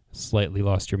slightly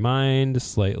lost your mind,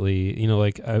 slightly, you know,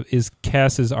 like, is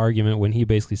Cass's argument when he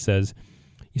basically says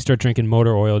you start drinking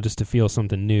motor oil just to feel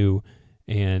something new,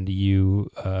 and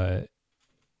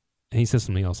and he says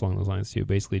something else along those lines too.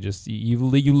 Basically, just you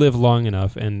live long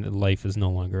enough, and life is no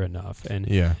longer enough, and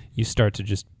you start to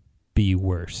just be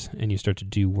worse, and you start to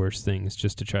do worse things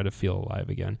just to try to feel alive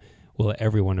again. will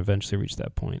everyone eventually reach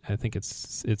that point? I think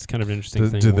it's kind of an interesting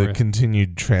thing. Do the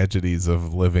continued tragedies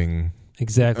of living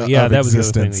exactly? Yeah, of that was the other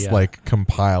existence thing. Yeah. like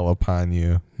compile upon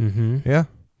you. Mm-hmm. Yeah,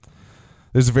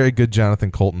 there's a very good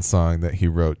Jonathan Colton song that he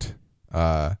wrote.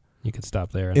 You could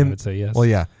stop there, and I would say yes. Well,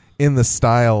 yeah, in the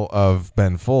style of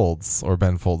Ben Folds or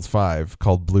Ben Folds 5,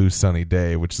 called "Blue Sunny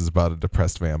Day," which is about a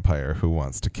depressed vampire who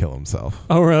wants to kill himself.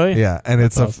 Oh, really? Yeah, and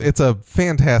That's awesome. it's a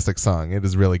fantastic song. It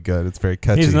is really good. It's very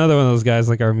catchy. He's another one of those guys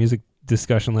like our music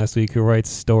discussion last week who writes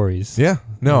stories. Yeah,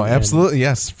 no, And- absolutely,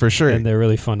 yes, for sure. And they're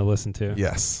really fun to listen to.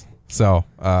 Yes. So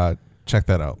check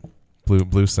that out.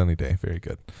 Blue Sunny Day. Very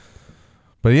good.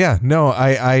 But yeah, no,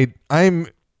 I'm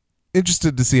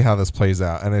interested to see how this plays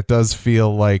out, and it does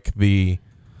feel like we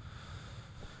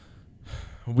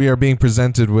are being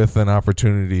presented with an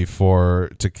opportunity for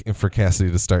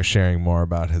Cassidy to start sharing more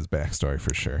about his backstory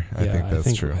for sure. I think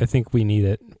that's true. I think we need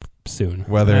it soon.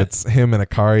 Whether it's him and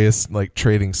Icarius like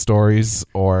trading stories,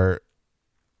 or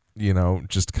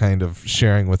just kind of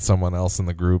sharing with someone else in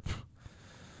the group,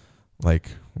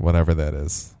 like whatever that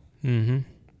is. Mm-hmm.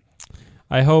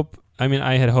 I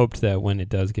had hoped that when it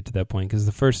does get to that point,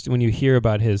 because when you hear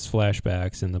about his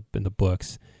flashbacks in the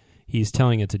books, he's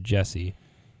telling it to Jesse,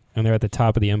 and they're at the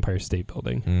top of the Empire State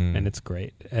Building, and it's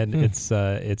great, and it's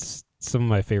some of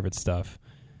my favorite stuff,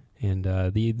 and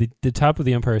the top of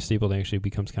the Empire State Building actually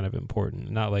becomes kind of important,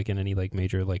 not like in any like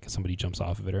major like somebody jumps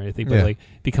off of it or anything, but like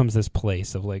becomes this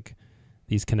place of like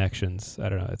these connections. I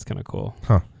don't know, it's kind of cool.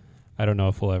 Huh. I don't know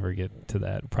if we'll ever get to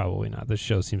that. Probably not. This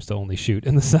show seems to only shoot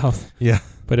in the South. Yeah.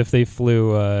 But if they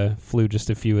flew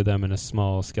just a few of them and a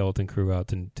small skeleton crew out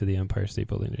to the Empire State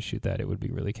Building to shoot that, it would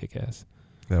be really kick-ass.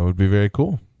 That would be very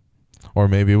cool. Or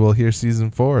maybe we'll hear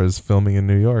season 4 is filming in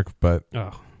New York, but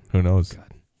who knows?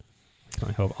 God.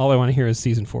 I hope. All I want to hear is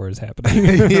season 4 is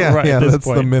happening. yeah, right, that's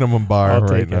the minimum bar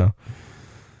right now.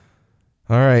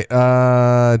 All right.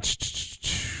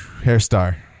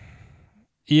 Hairstar.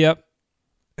 Yep.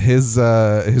 His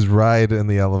ride in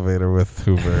the elevator with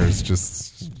Hoover is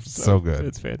just so good.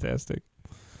 It's fantastic.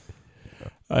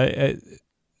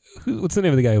 What's the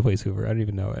name of the guy who plays Hoover? I don't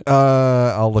even know it.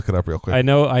 I'll look it up real quick. I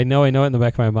know it in the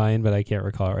back of my mind, but I can't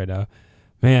recall it right now.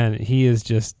 Man, he is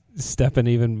just stepping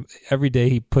even every day.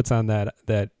 He puts on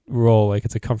that role like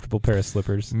it's a comfortable pair of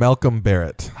slippers. Malcolm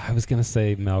Barrett. I was gonna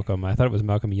say Malcolm. I thought it was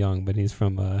Malcolm Young, but he's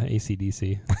from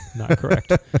AC/DC. Not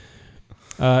correct.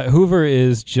 Hoover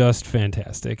is just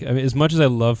fantastic. I mean, as much as I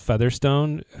love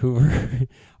Featherstone, Hoover,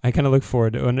 I kind of look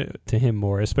forward to him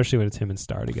more, especially when it's him and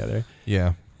Star together.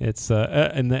 Yeah. It's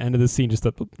in the end of the scene, just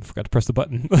forgot to press the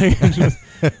button.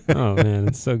 Oh man,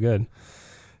 it's so good.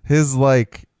 His I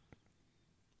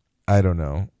don't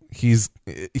know. He's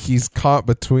caught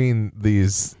between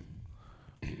these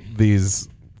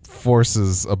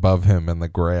forces above him and the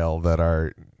Grail that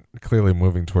are clearly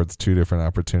moving towards two different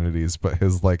opportunities, but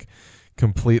his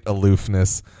complete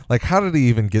aloofness. How did he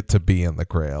even get to be in the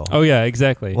Grail? Oh yeah,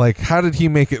 exactly. How did he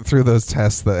make it through those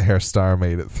tests that Hairstar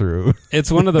made it through?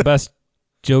 It's one of the best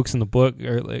jokes in the book,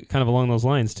 or kind of along those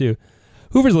lines too.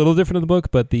 Hoover's a little different in the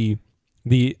book, but the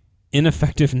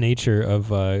ineffective nature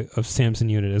of Samson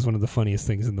Unit is one of the funniest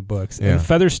things in the books. Yeah. And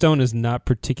Featherstone is not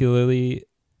particularly.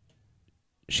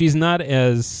 She's not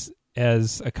as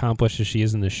accomplished as she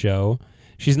is in the show.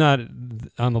 She's not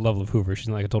on the level of Hoover. She's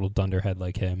not like a total dunderhead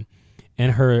like him.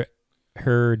 And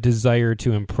her desire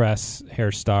to impress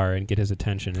Hairstar and get his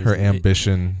attention, her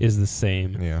ambition is the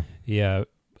same. Yeah, yeah.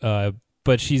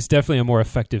 But she's definitely a more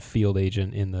effective field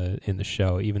agent in the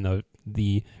show, even though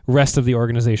the rest of the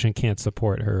organization can't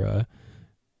support her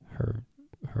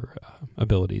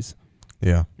abilities.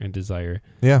 Yeah, and desire.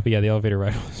 Yeah, but yeah, the elevator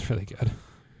ride was really good.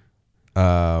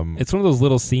 It's one of those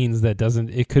little scenes that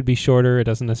it could be shorter. It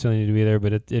doesn't necessarily need to be there,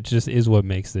 but it just is what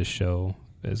makes this show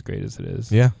as great as it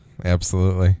is. Yeah,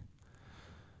 absolutely.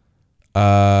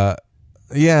 Yeah,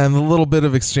 and the little bit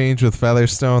of exchange with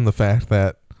Featherstone, the fact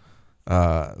that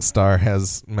Star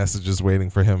has messages waiting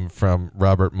for him from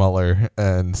Robert Mueller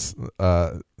and Xi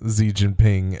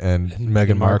Jinping and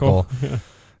Meghan Markle.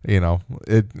 Yeah.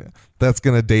 That's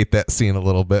going to date that scene a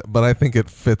little bit, but I think it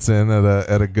fits in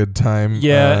at a good time.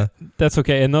 Yeah, that's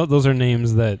okay. And those are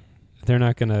names that they're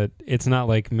not going to. It's not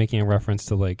like making a reference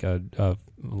to like a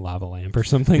lava lamp or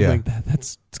something like that.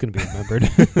 It's going to be remembered.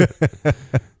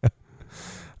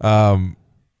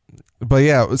 But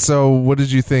yeah, so what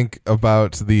did you think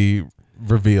about the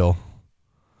reveal?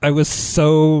 I was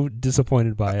so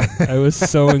disappointed by it. I was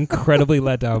so incredibly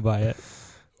let down by it.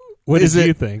 What did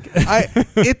you think?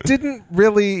 It didn't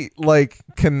really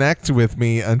connect with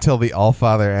me until the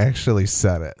Allfather actually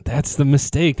said it. That's the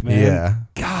mistake, man. Yeah.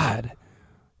 God.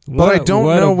 But I don't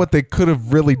know what they could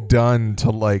have really done to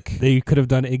like. They could have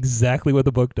done exactly what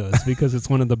the book does because it's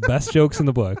one of the best jokes in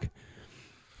the book.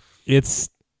 It's.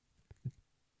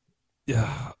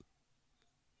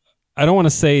 I don't want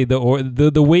to say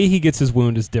the way he gets his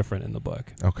wound is different in the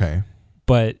book. Okay.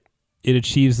 But it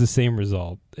achieves the same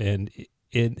result, and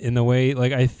in the way,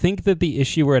 like, I think that the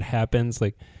issue where it happens,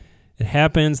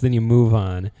 then you move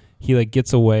on. He like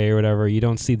gets away or whatever. You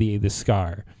don't see the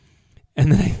scar,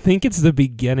 and then I think it's the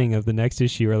beginning of the next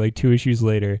issue or like 2 issues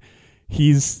later.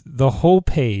 The whole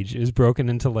page is broken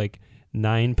into like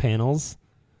 9 panels,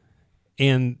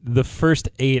 and the first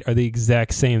 8 are the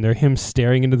exact same. They're him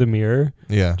staring into the mirror,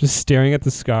 just staring at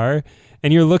the scar.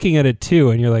 And you're looking at it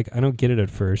too, and you're like, I don't get it at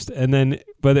first. And then,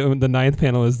 but the 9th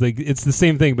panel is like, it's the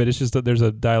same thing, but it's just that there's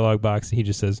a dialogue box, and he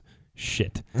just says,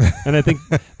 shit. And I think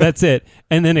that's it.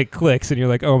 And then it clicks, and you're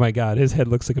like, oh my God, his head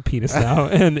looks like a penis now.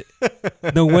 And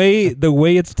the way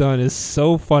it's done is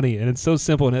so funny, and it's so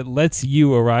simple, and it lets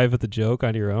you arrive at the joke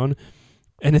on your own.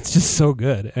 And it's just so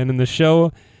good. And in the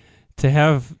show, to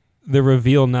have the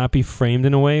reveal not be framed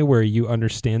in a way where you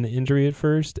understand the injury at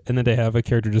first, and then to have a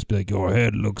character just be like, your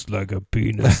head looks like a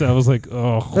penis. I was like,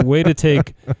 oh, way to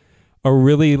take a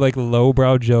really like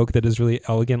lowbrow joke that is really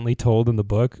elegantly told in the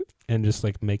book and just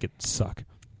like make it suck.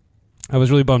 I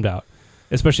was really bummed out,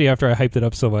 especially after I hyped it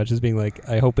up so much as being like,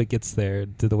 I hope it gets there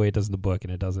to the way it does in the book,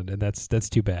 and it doesn't. And that's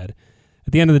too bad.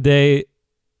 At the end of the day,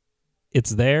 it's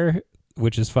there,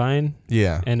 which is fine.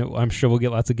 Yeah. And I'm sure we'll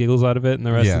get lots of giggles out of it in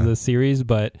the rest of the series,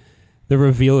 but the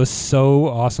reveal is so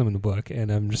awesome in the book, and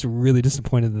I'm just really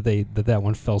disappointed that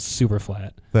one fell super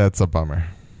flat. That's a bummer.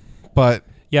 But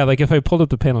yeah, like if I pulled up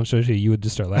the panel and showed you would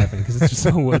just start laughing because it's just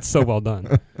it's so well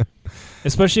done.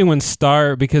 Especially when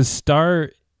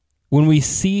when we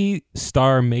see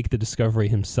Star make the discovery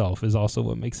himself is also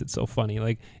what makes it so funny.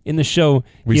 Like in the show,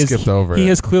 he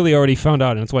has clearly already found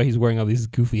out, and that's why he's wearing all these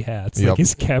goofy hats, like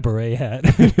his cabaret hat.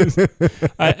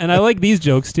 And I like these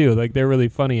jokes too. Like they're really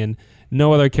funny, and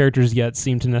no other characters yet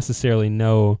seem to necessarily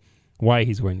know why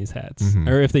he's wearing these hats. Mm-hmm.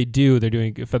 Or if they do,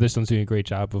 Featherstone's doing a great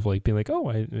job of like being like, oh,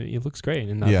 it looks great,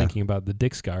 and not thinking about the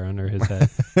dick scar under his head,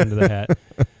 under the hat.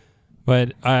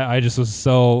 But I just was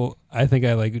I think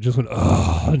I like just went,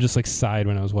 oh, and just like sighed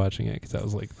when I was watching it because I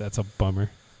was like, that's a bummer.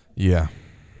 Yeah.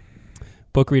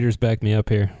 Book readers back me up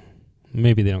here.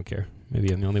 Maybe they don't care.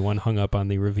 Maybe I'm the only one hung up on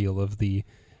the reveal of the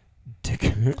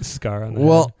dick scar on the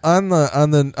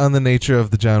head. on the nature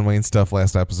of the John Wayne stuff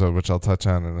last episode, which I'll touch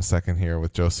on in a second here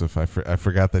with Joseph, I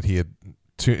forgot that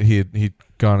he'd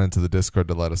gone into the Discord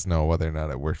to let us know whether or not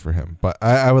it worked for him. But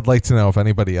I would like to know if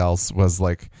anybody else was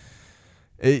like,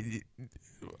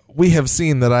 we have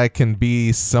seen that I can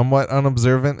be somewhat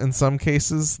unobservant in some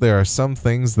cases. There are some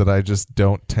things that I just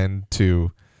don't tend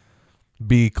to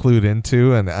be clued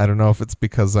into, and I don't know if it's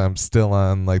because I'm still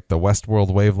on like the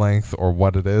Westworld wavelength or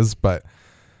what it is, but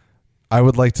I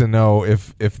would like to know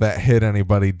if that hit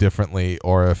anybody differently,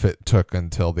 or if it took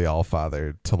until the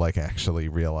Allfather to like actually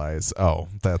realize, oh,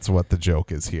 that's what the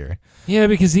joke is here. Yeah,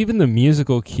 because even the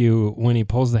musical cue when he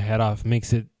pulls the hat off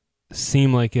makes it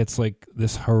seem like it's like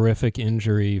this horrific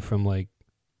injury from like,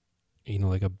 you know,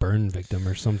 like a burn victim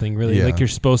or something. Really, like you're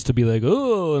supposed to be like,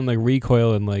 oh, and like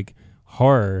recoil and like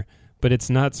horror. But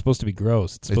it's not supposed to be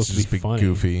gross. It's supposed to be funny,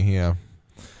 goofy. Yeah.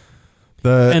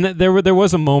 And there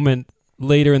was a moment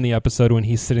later in the episode when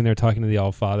he's sitting there talking to the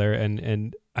Allfather,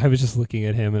 and I was just looking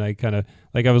at him, and I kind of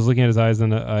like I was looking at his eyes,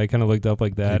 and I kind of looked up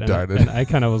like that, and I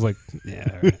kind of was like,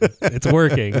 yeah, it's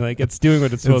working. Like it's doing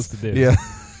what it's supposed to do. Yeah.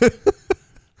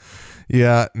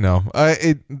 Yeah. No.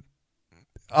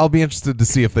 I'll be interested to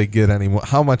see if they get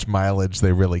how much mileage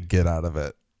they really get out of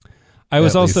it. I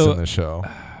was also in the show.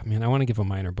 Man, I want to give a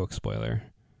minor book spoiler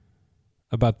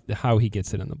about how he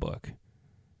gets it in the book.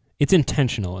 It's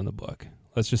intentional in the book.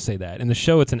 Let's just say that. In the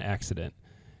show, it's an accident.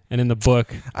 And in the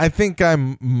book, I think I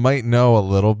might know a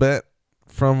little bit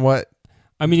from what...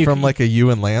 I mean, like a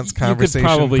you and Lance conversation you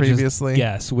could probably previously. Just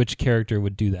guess which character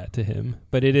would do that to him.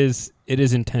 But it is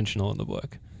intentional in the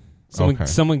book.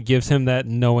 Someone gives him that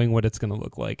knowing what it's going to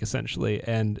look like, essentially.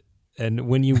 And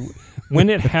when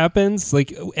it happens,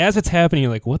 like as it's happening,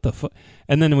 you're like, what the fuck?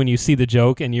 And then when you see the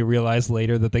joke and you realize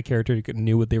later that the character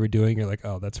knew what they were doing, you're like,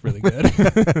 oh, that's really good.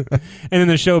 And in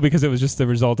the show, because it was just the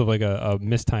result of like a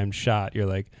mistimed shot, you're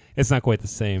like, it's not quite the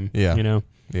same. Yeah. You know?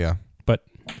 Yeah. But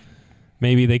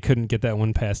maybe they couldn't get that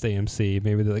one past AMC.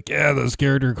 Maybe they're like, yeah, this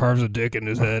character carves a dick in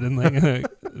his head. And like,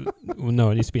 well,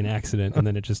 no, it needs to be an accident. And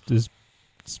then it just is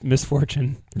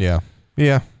misfortune. Yeah.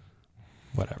 Yeah.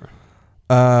 Whatever.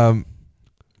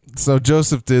 So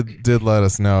Joseph did let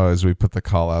us know as we put the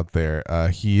call out there.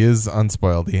 He is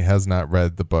unspoiled. He has not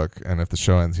read the book, and if the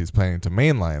show ends, he's planning to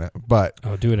mainline it. But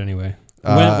do it anyway.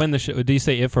 When the show? Do you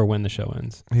say if or when the show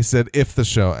ends? He said if the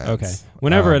show ends. Okay.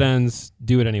 Whenever it ends,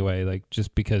 do it anyway. Like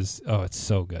just because. Oh, it's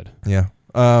so good. Yeah.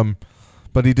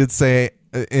 But he did say,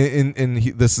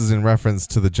 this is in reference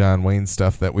to the John Wayne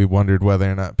stuff, that we wondered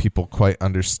whether or not people quite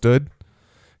understood.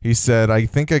 He said, I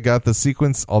think I got the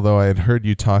sequence, although I had heard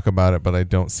you talk about it, but I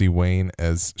don't see Wayne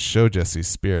as show Jesse's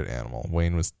spirit animal.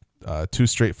 Wayne was too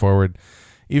straightforward,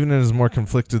 even in his more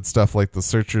conflicted stuff like The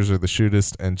Searchers or The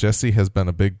Shootist, and Jesse has been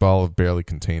a big ball of barely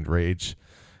contained rage.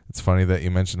 It's funny that you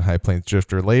mentioned High Plains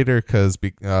Drifter later,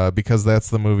 because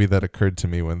that's the movie that occurred to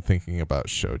me when thinking about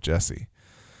show Jesse,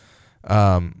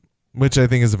 which I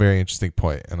think is a very interesting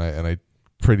point, and I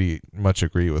pretty much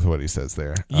agree with what he says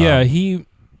there. Yeah,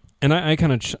 And I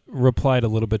kind of replied a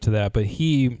little bit to that, but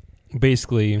he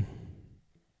basically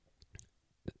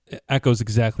echoes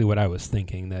exactly what I was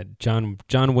thinking, that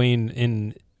John Wayne,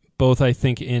 in both, I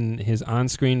think, in his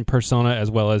on-screen persona as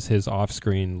well as his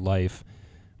off-screen life,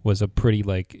 was a pretty,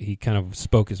 like, he kind of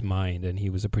spoke his mind, and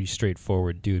he was a pretty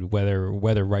straightforward dude, whether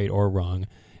right or wrong.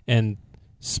 And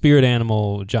spirit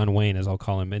animal John Wayne, as I'll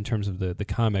call him, in terms of the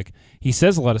comic, he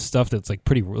says a lot of stuff that's like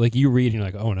pretty, like you read and you're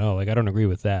like, oh no, like I don't agree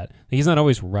with that. Like, he's not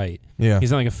always right. Yeah, he's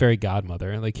not like a fairy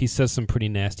godmother. Like, he says some pretty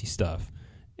nasty stuff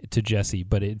to Jesse,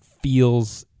 but it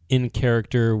feels in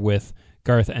character with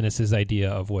Garth Ennis's idea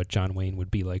of what John Wayne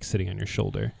would be like sitting on your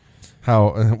shoulder.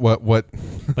 How what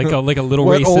like a little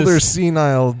what racist, older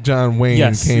senile John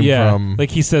Wayne came from? Like,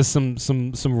 he says some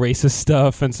racist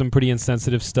stuff and some pretty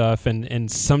insensitive stuff, and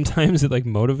sometimes it like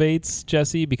motivates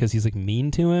Jesse because he's like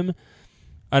mean to him.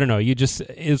 I don't know.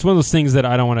 It's one of those things that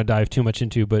I don't want to dive too much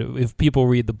into, but if people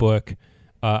read the book,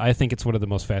 I think it's one of the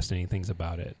most fascinating things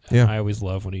about it. Yeah. I always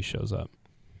love when he shows up.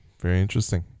 Very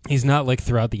interesting. He's not like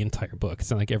throughout the entire book. It's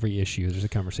not like every issue there's a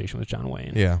conversation with John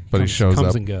Wayne. Yeah, but he shows comes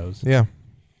up and goes. Yeah.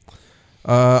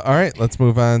 All right, let's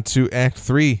move on to Act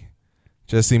 3.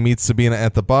 Jesse meets Sabina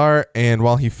at the bar, and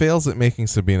while he fails at making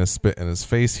Sabina spit in his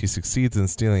face, he succeeds in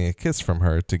stealing a kiss from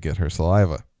her to get her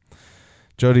saliva.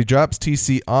 Jody drops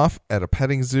TC off at a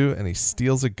petting zoo, and he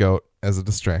steals a goat as a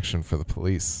distraction for the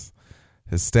police.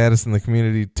 His status in the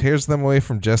community tears them away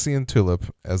from Jesse and Tulip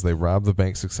as they rob the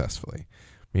bank successfully.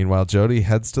 Meanwhile, Jody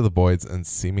heads to the Boyds and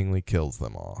seemingly kills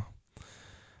them all.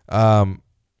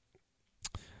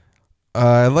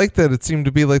 I like that it seemed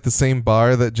to be like the same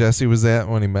bar that Jesse was at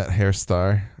when he met Hair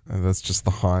Star. That's just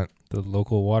the haunt. The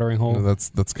local watering hole.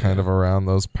 That's kind of around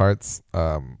those parts.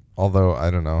 Although, I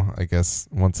don't know. I guess,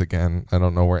 once again, I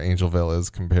don't know where Angelville is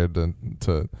compared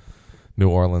to New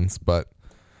Orleans. But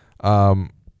no,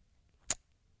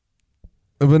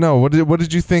 what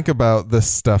did you think about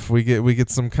this stuff? We get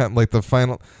some kind, like the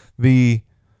final, you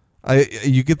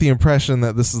get the impression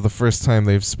that this is the first time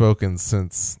they've spoken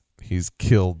since he's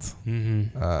killed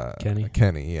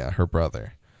Kenny, yeah, her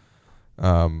brother.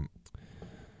 I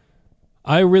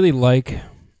really like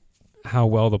how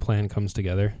well the plan comes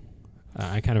together.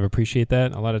 I kind of appreciate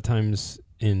that. A lot of times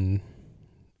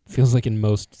feels like in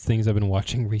most things I've been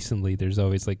watching recently, there's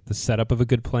always like the setup of a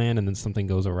good plan and then something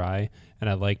goes awry. And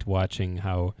I liked watching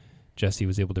how Jesse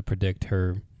was able to predict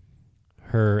her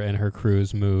and her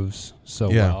crew's moves so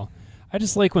well. I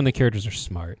just like when the characters are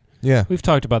smart. Yeah. We've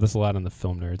talked about this a lot on the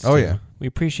Film Nerds. Oh, too. yeah. We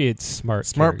appreciate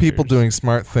smart people doing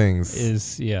smart things.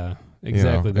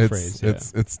 Exactly the phrase. Yeah.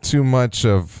 It's too much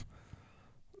of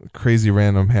crazy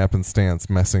random happenstance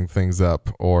messing things up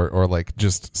or like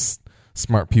just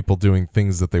smart people doing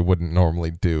things that they wouldn't normally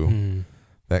do.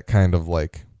 That kind of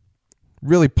like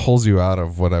really pulls you out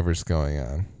of whatever's going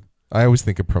on. I always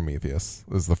think of Prometheus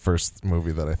as the first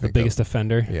movie that I think the biggest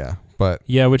offender. Yeah, but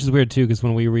which is weird too because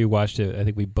when we rewatched it, I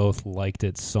think we both liked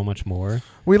it so much more.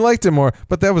 We liked it more,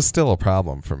 but that was still a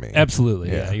problem for me.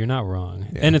 Absolutely, yeah, you're not wrong.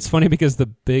 Yeah. And it's funny because the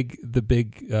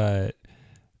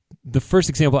first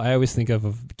example I always think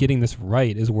of getting this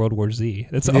right is World War Z.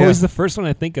 That's always the first one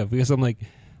I think of because I'm like,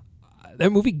 that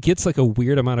movie gets like a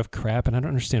weird amount of crap, and I don't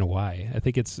understand why. I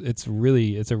think it's a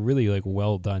really like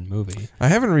well done movie. I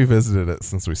haven't revisited it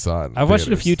since we saw it. I've watched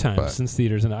it a few times since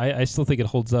theaters, and I still think it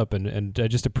holds up. And I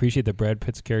just appreciate that Brad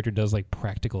Pitt's character does like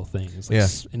practical things, like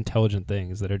intelligent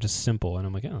things that are just simple. And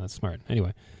I'm like, oh, that's smart.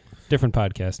 Anyway, different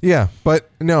podcast. Yeah, but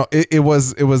no, it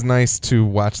was nice to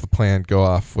watch the plan go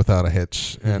off without a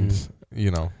hitch, and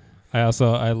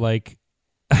I like.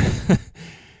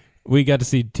 We got to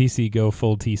see TC go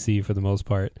full TC for the most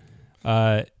part.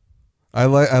 I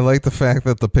like the fact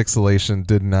that the pixelation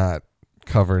did not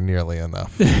cover nearly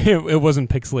enough. It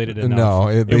wasn't pixelated enough. No,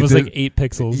 it was like 8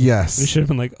 pixels. Yes, it should have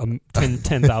been like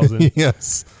 10,000.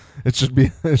 Yes, It should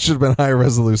have been high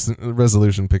resolution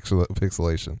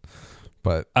pixelation.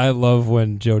 But I love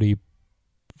when Jody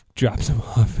drops him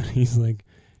off and he's like,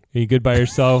 "Are you good by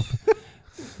yourself?"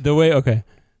 The way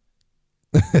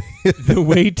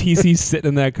TC's sitting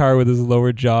in that car with his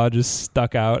lower jaw just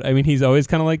stuck out. I mean, he's always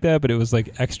kind of like that, but it was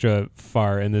like extra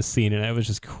far in this scene, and it was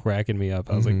just cracking me up.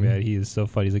 I was like, man, he is so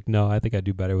funny. He's like, no, I think I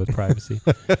do better with privacy.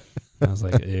 I was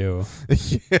like, ew.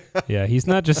 Yeah, he's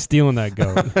not just stealing that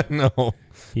goat. No.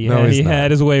 He had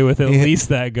his way with at least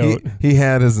that goat. He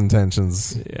had his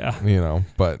intentions. Yeah.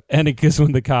 But. And it gives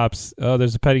when the cops,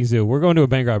 there's a petting zoo. We're going to a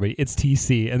bank robbery. It's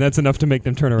TC. And that's enough to make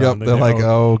them turn around. Yep, they're like,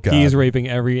 oh, God. He's raping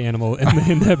every animal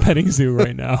in that petting zoo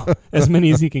right now. As many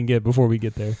as he can get before we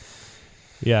get there.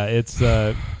 Yeah, it's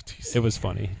it was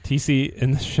funny. TC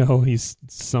in the show, he's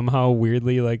somehow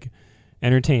weirdly like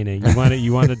entertaining. You want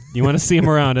to see him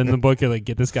around. In the book, you're like,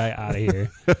 get this guy out of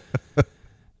here.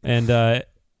 And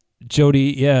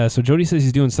Jody, so Jody says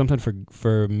he's doing something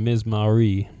for Ms.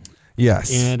 Maury.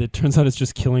 Yes. And it turns out it's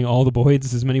just killing all the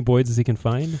Boyds, as many Boyds as he can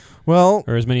find. Well,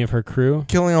 or as many of her crew.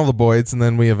 Killing all the Boyds, and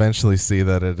then we eventually see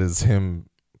that it is him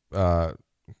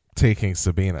taking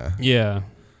Sabina. Yeah.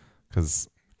 Because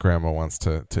Grandma wants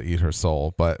to eat her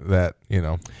soul, but that,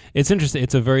 It's interesting.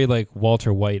 It's a very like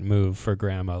Walter White move for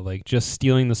Grandma, like just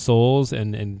stealing the souls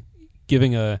and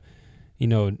giving a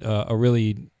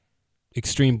really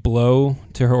extreme blow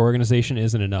to her organization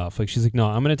isn't enough. Like she's like, no,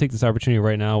 I'm going to take this opportunity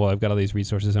right now while I've got all these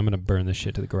resources. I'm going to burn this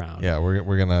shit to the ground. Yeah,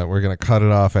 we're gonna cut it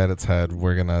off at its head.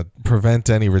 We're gonna prevent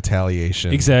any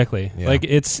retaliation. Exactly. Yeah. Like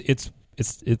it's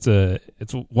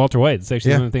Walter White. It's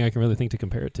actually the only thing I can really think to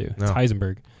compare it to. It's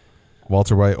Heisenberg.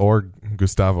 Walter White or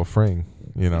Gustavo Fring.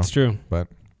 It's true. But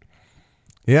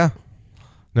yeah,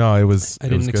 no, it was. I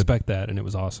didn't expect that, and it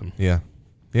was awesome. Yeah,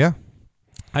 yeah.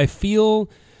 I feel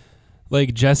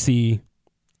like Jesse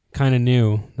kind of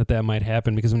knew that might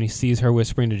happen because when he sees her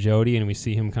whispering to Jody and we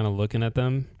see him kind of looking at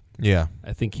them, I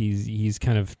think he's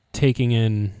kind of taking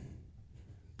in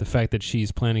the fact that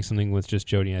she's planning something with just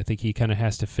Jody. I think he kind of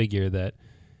has to figure that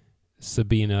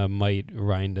Sabina might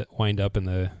wind up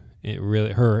in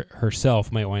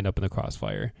herself might wind up in the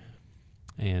crossfire,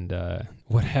 and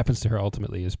what happens to her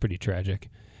ultimately is pretty tragic.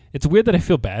 It's weird that I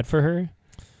feel bad for her.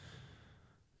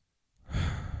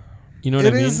 You know what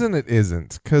I mean? It is and it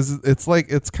isn't, because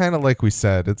it's kind of like we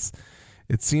said.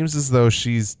 It seems as though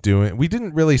she's doing. We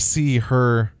didn't really see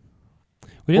her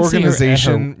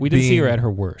organization. We didn't see her at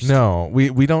her worst. No,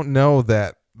 we don't know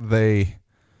that they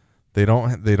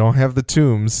don't have the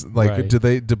tombs. Like, right.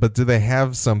 do they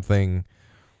have something?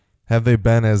 Have they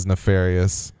been as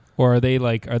nefarious? Or are they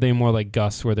more like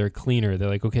Gus, where they're cleaner? They're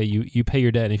like, okay, you pay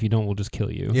your debt, and if you don't, we'll just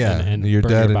kill you. Yeah, and you're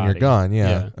dead and you're gone.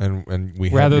 Yeah, yeah. And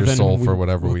we rather have your than soul for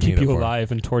whatever we need it for. Keep you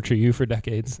alive and torture you for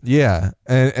decades. Yeah,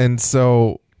 and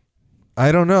so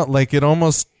I don't know. Like, it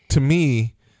almost to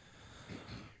me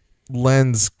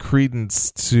lends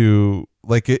credence to,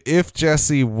 like, if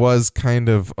Jesse was kind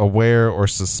of aware or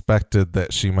suspected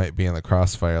that she might be in the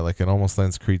crossfire, like, it almost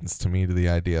lends credence to me to the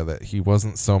idea that he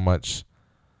wasn't so much,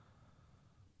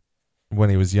 when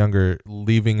he was younger,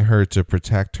 leaving her to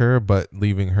protect her, but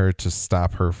leaving her to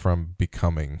stop her from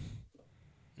becoming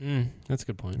that's a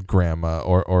good point. Grandma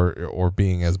or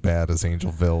being as bad as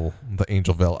Angelville, the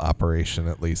Angelville operation,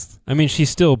 at least. I mean, she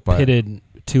still pitted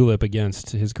Tulip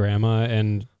against his grandma,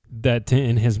 and that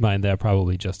in his mind, that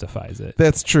probably justifies it.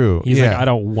 That's true. He's like, I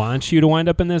don't want you to wind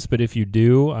up in this, but if you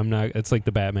do, I'm not. It's like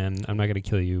the Batman. I'm not going to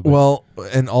kill you. But. Well,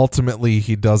 and ultimately,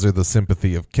 he does her the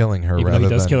sympathy of killing her, rather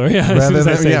than kill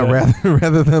her.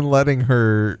 Rather than letting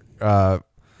her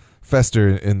fester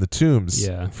in the tombs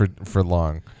for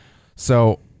long.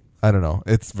 So I don't know.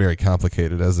 It's very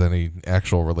complicated, as any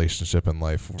actual relationship in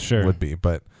life would be,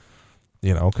 but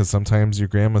because sometimes your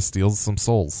grandma steals some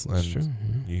souls,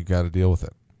 and you got to deal with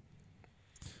it.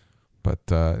 But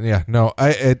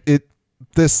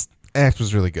this act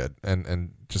was really good,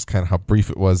 and just kind of how brief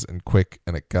it was and quick,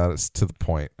 and it got us to the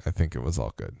point. I think it was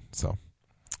all good. So,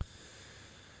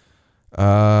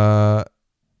 I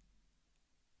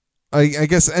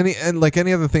guess any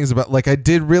other things about, like, I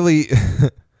did really.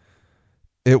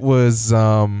 It was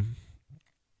funny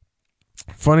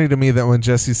to me that when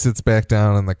Jesse sits back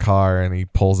down in the car and he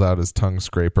pulls out his tongue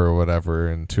scraper or whatever,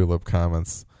 and Tulip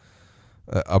comments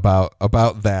about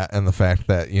that and the fact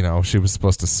that she was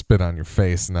supposed to spit on your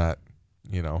face, not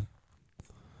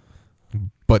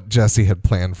but Jesse had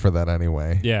planned for that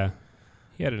anyway. Yeah,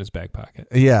 he had it in his back pocket.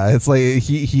 Yeah, it's like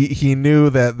he knew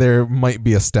that there might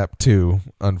be a step 2,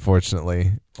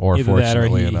 unfortunately, or either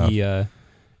fortunately that or enough.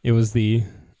 it was the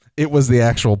it was the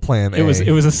actual plan. It was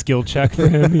a skill check for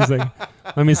him. He's like,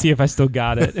 let me see if I still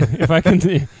got it. If I can,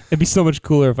 it'd be so much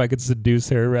cooler if I could seduce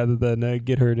her rather than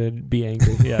get her to be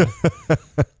angry. Yeah,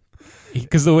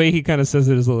 because the way he kind of says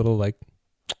it is a little like,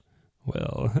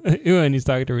 well, and he's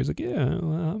talking to her. He's like, yeah,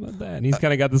 well, how about that? And he's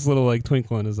kind of got this little like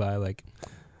twinkle in his eye, like.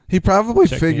 He probably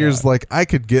figures like I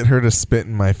could get her to spit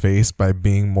in my face by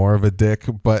being more of a dick,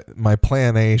 but my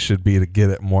plan A should be to get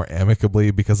it more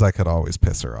amicably because I could always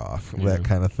piss her off. Yeah. That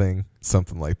kind of thing,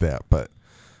 something like that. But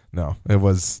no, it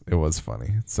was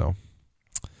funny. So,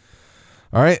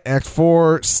 all right, Act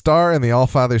 4, Star and the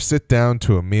Allfather sit down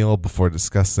to a meal before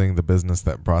discussing the business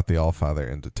that brought the Allfather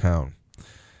into town.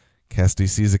 Cassidy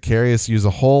sees Icarius use a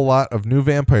whole lot of new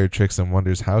vampire tricks and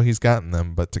wonders how he's gotten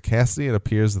them, but to Cassidy it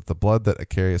appears that the blood that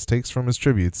Icarius takes from his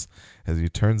tributes as he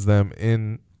turns them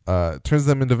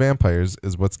into vampires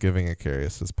is what's giving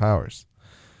Icarius his powers.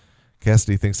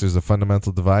 Cassidy thinks there's a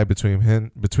fundamental divide between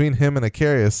him and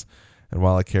Icarius, and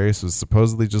while Icarius was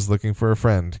supposedly just looking for a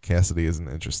friend, Cassidy isn't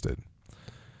interested.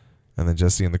 And then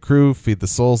Jesse and the crew feed the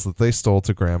souls that they stole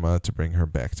to Grandma to bring her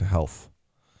back to health.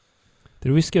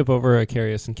 Did we skip over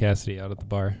Icarius and Cassidy out at the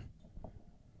bar?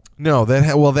 No, that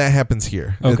happens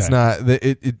here. Okay. It's not.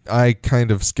 I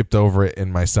kind of skipped over it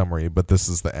in my summary, but this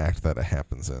is the act that it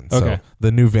happens in. Okay. So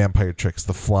the new vampire tricks,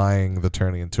 the flying, the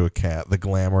turning into a cat, the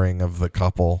glamoring of the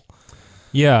couple.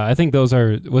 Yeah, I think those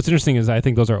are. What's interesting is I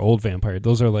think those are old vampires.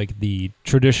 Those are like the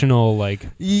traditional like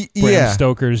Bram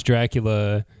Stoker's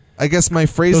Dracula. I guess my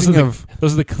phrasing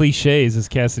those are the cliches, as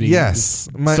Cassidy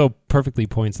so perfectly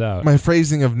points out. My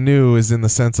phrasing of new is in the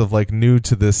sense of like new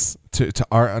to this to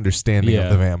our understanding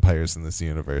of the vampires in this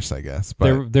universe, I guess.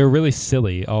 But they're really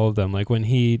silly, all of them. Like when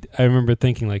I remember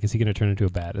thinking like, is he going to turn into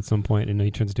a bat at some point? And he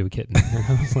turns into a kitten. And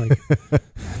I was like,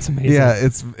 that's amazing. Yeah,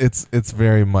 it's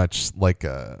very much like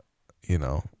a,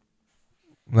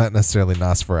 not necessarily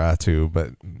Nosferatu,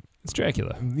 but it's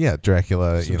Dracula. Yeah,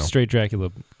 Dracula. Straight Dracula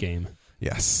game.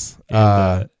 Yes.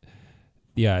 And,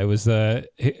 it was.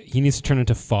 He needs to turn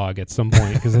into fog at some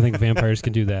point because I think vampires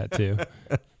can do that too.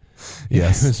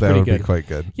 Yes, that would be quite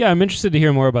good. Yeah, I'm interested to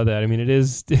hear more about that. I mean, it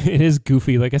is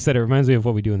goofy. Like I said, it reminds me of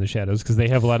What We Do in the Shadows because they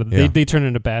have a lot of they turn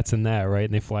into bats in that, right?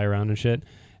 And they fly around and shit.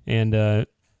 And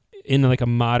in like a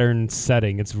modern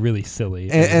setting, it's really silly.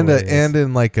 And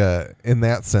in like in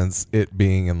that sense, it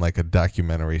being in like a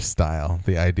documentary style,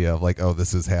 the idea of like, oh,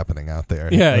 this is happening out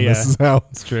there. Yeah, and this is how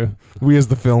it's true. We as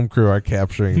the film crew are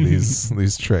capturing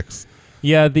these tricks.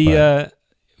 Yeah,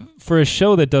 for a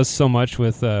show that does so much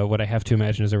with what I have to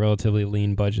imagine is a relatively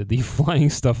lean budget, the flying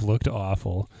stuff looked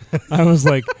awful. I was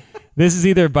like, this is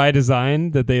either by design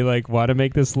that they like want to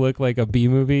make this look like a B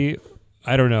movie.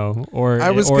 I don't know, or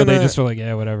they just were like,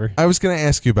 yeah, whatever. I was going to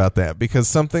ask you about that because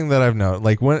something that I've noticed,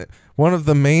 like one of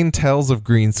the main tells of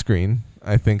green screen,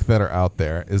 I think, that are out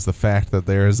there is the fact that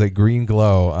there is a green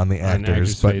glow on the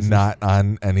actors, but faces. Not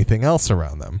on anything else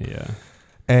around them. Yeah,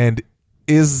 and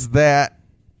is that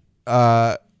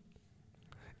not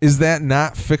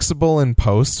fixable in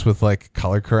post with like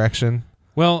color correction?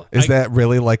 Well, is that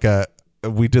really like a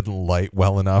we didn't light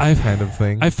well enough kind of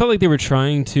thing? I felt like they were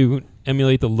trying to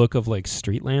emulate the look of like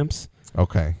street lamps.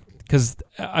 Okay. Because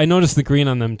I noticed the green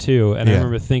on them too, and I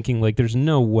remember thinking like, there's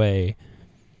no way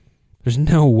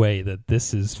that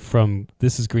this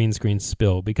is green screen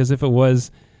spill, because if it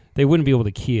was, they wouldn't be able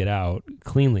to key it out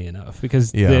cleanly enough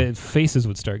because the faces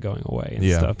would start going away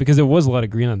and stuff because there was a lot of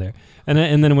green on there.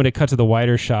 And then when it cut to the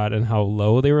wider shot and how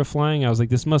low they were flying, I was like,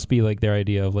 this must be like their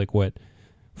idea of like what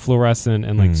fluorescent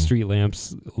and like street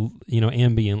lamps,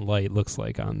 ambient light looks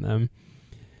like on them.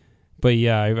 But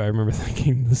yeah, I remember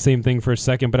thinking the same thing for a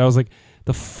second, but I was like,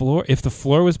 if the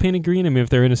floor was painted green, I mean, if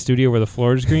they're in a studio where the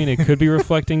floor is green, it could be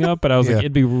reflecting up, but I was like,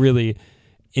 it'd be really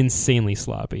insanely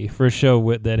sloppy for a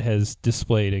show that has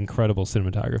displayed incredible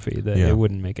cinematography that it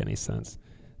wouldn't make any sense.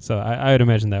 So I would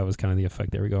imagine that was kind of the effect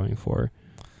they were going for.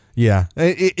 Yeah,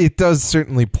 it does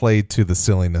certainly play to the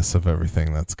silliness of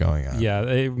everything that's going on. Yeah,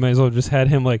 they might as well have just had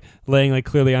him like laying like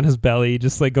clearly on his belly,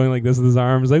 just like going like this with his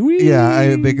arms, like wee.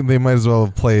 Yeah, they might as well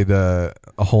have played A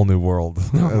Whole New World.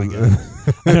 Oh my God.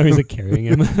 I know he's like carrying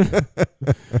him.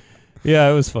 Yeah,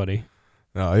 it was funny.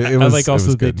 No, it was. I like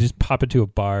also they just pop into a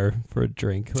bar for a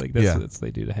drink. Like that's what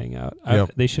they do to hang out.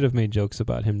 They should have made jokes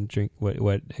about him drink what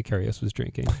Icarius was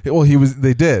drinking. Well,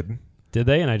 they did. Did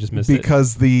they? And I just missed it.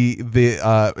 Because the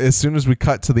as soon as we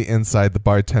cut to the inside, the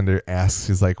bartender asks,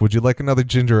 he's like, "Would you like another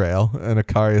ginger ale?" And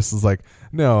Icarius is like,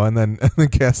 "No." And then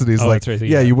Cassidy's like, right,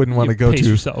 "Yeah, you wouldn't want to go to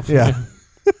yourself." Yeah.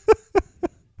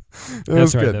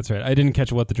 That's right. That's right. I didn't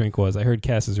catch what the drink was. I heard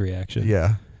Cass's reaction.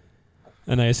 Yeah.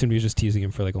 And I assumed he was just teasing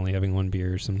him for like only having one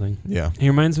beer or something. Yeah. He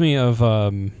reminds me of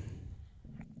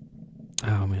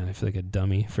Oh man, I feel like a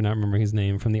dummy for not remembering his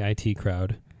name from the IT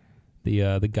crowd.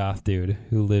 The goth dude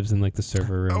who lives in like the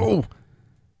server room.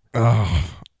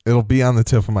 Oh, it'll be on the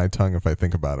tip of my tongue if I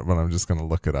think about it, but I'm just gonna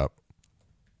look it up.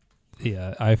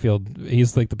 Yeah, I feel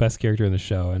he's like the best character in the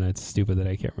show, and it's stupid that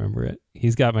I can't remember it.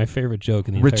 He's got my favorite joke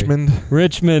in the Richmond.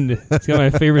 Richmond. He's got my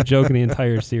favorite joke in the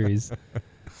entire series.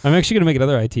 I'm actually gonna make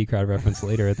another IT crowd reference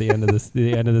later at the end of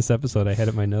this episode. I had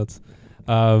it in my notes.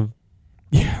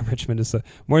 Yeah, Richmond is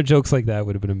more jokes like that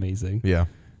would have been amazing. Yeah.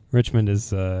 Richmond is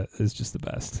just the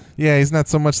best. Yeah, he's not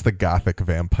so much the gothic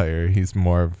vampire. He's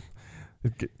more of...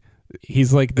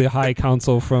 He's like the High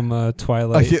Council from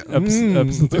Twilight.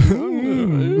 Episode.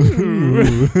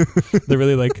 They're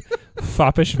really like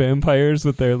foppish vampires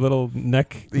with their little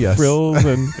neck frills,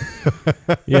 and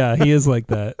yeah, he is like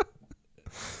that.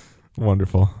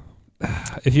 Wonderful.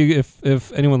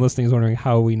 If anyone listening is wondering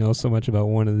how we know so much about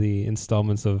one of the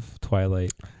installments of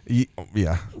Twilight,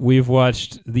 yeah, we've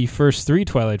watched the first 3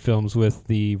 Twilight films with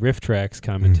the Riff Tracks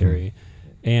commentary,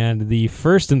 and the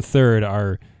first and third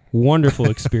are wonderful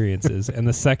experiences, and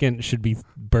the second should be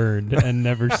burned and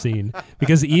never seen,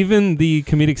 because even the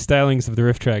comedic stylings of the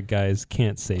Riff Track guys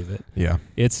can't save it. Yeah,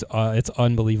 it's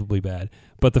unbelievably bad.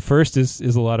 But the first is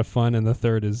a lot of fun, and the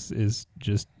third is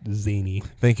just zany.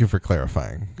 Thank you for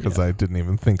clarifying, because I didn't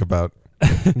even think about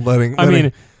letting. I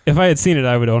mean, if I had seen it,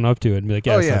 I would own up to it and be like,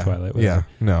 it's not Twilight. Whatever. Yeah,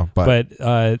 no,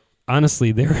 but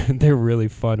honestly, they're really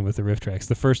fun with the Riff Tracks.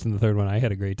 The first and the third one, I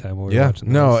had a great time while we were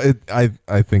watching those.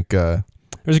 I think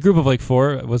there's a group of like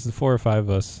 4. Was it 4 or 5 of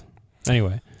us?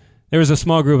 Anyway, there was a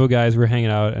small group of guys. We were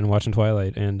hanging out and watching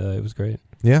Twilight, and it was great.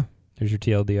 Yeah, there's your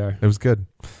TLDR. It was good.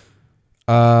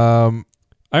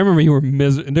 I remember you were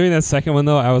during that second one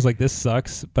though. I was like, "This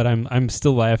sucks," but I'm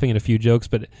still laughing at a few jokes.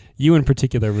 But you in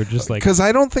particular were just like, because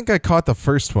I don't think I caught the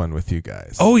first one with you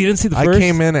guys. Oh, you didn't see the first? I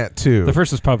came in at 2. The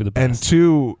first was probably the best, and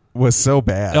 2 was so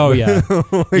bad. Oh yeah,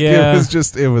 yeah.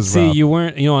 It was. See, rough. you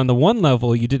weren't. On the one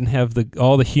level, you didn't have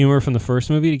all the humor from the first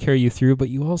movie to carry you through, but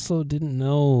you also didn't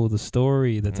know the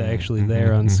story that's actually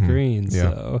there on screen. Yeah.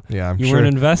 So yeah, you weren't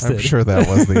invested. I'm sure that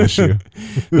was the issue.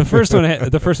 The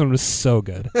first one was so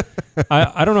good.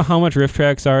 I don't know how much Riff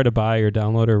Tracks are to buy or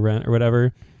download or rent or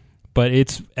whatever, but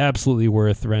it's absolutely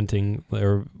worth renting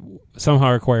or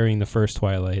somehow acquiring the first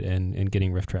Twilight and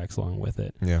getting Riff Tracks along with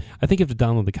it. Yeah, I think you have to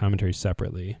download the commentary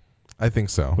separately. I think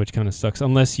so. Which kind of sucks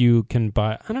unless you can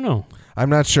buy. I don't know. I'm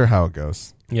not sure how it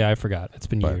goes. Yeah, I forgot. It's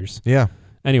been years. Yeah.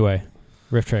 Anyway,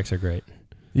 Riff Tracks are great.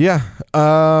 Yeah.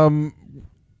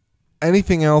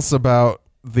 Anything else about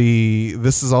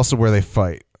this is also where they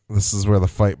fight. This is where the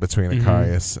fight between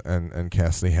Icarius and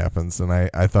Cassidy happens, and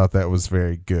I thought that was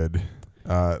very good.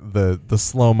 The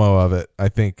slow-mo of it, I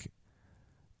think.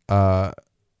 I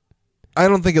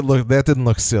don't think that didn't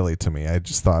look silly to me. I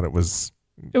just thought it was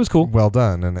cool, well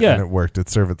done, and it worked. It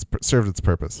served its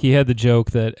purpose. He had the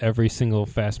joke that every single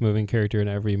fast-moving character in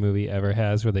every movie ever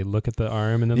has, where they look at the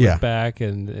arm and then look back,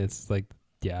 and it's like,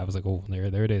 I was like, oh,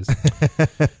 there it is.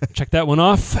 Check that one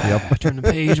off. Yep. Turn the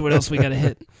page. What else we got to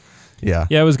hit? Yeah,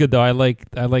 it was good though. I like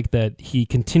that he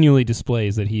continually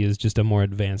displays that he is just a more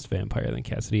advanced vampire than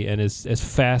Cassidy, and is as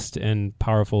fast and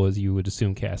powerful as you would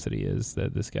assume Cassidy is.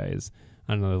 That this guy is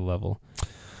on another level.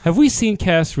 Have we seen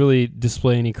Cass really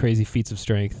display any crazy feats of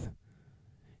strength?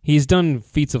 He's done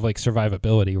feats of like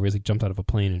survivability, where he's like jumped out of a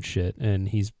plane and shit, and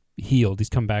he's healed. He's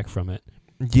come back from it.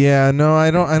 Yeah, no,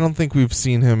 I don't think we've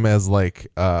seen him as like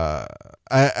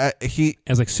as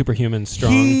like superhuman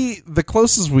strong. The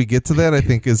closest we get to that, I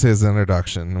think, is his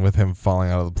introduction with him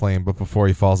falling out of the plane. But before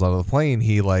he falls out of the plane,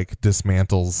 he like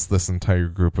dismantles this entire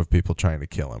group of people trying to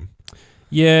kill him.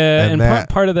 Yeah, and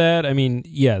part of that, I mean,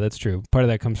 yeah, that's true. Part of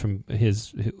that comes from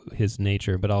his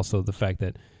nature, but also the fact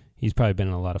that he's probably been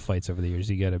in a lot of fights over the years.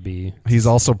 You got to be. He's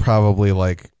also probably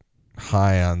like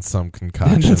high on some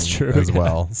concoction that's true, as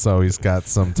well, so he's got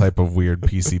some type of weird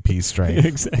PCP strength.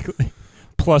 Exactly.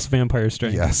 Plus vampire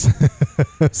strength. Yes.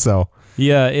 So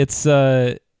yeah, it's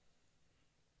in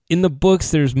the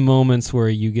books. There's moments where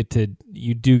you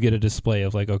do get a display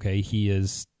of like, okay, he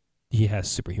has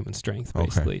superhuman strength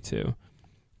basically too,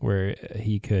 where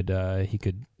he could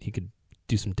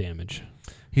do some damage.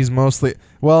 He's mostly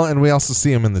and we also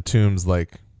see him in the tombs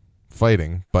like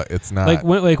fighting, but it's not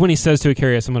like when he says to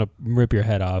Icarius, "I'm going to rip your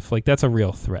head off." Like that's a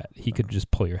real threat. He could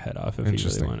just pull your head off if he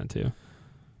really wanted to.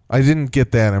 I didn't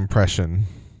get that impression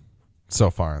so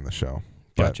far in the show.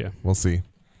 Gotcha. We'll see.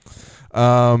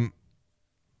 The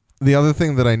other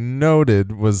thing that I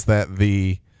noted was that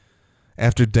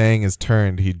after Dang is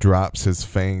turned, he drops his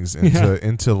fangs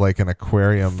into like an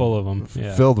aquarium full of them,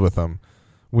 filled with them,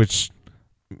 which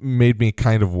made me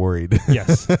kind of worried.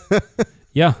 Yes.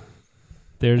 Yeah.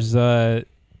 There's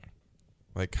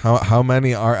Like how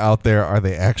many are out there? Are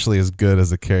they actually as good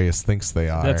as Icarius thinks they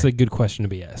are? That's a good question to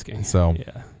be asking. So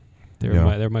yeah,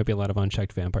 there might be a lot of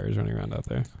unchecked vampires running around out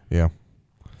there. Yeah,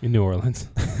 in New Orleans.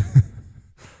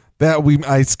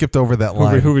 I skipped over that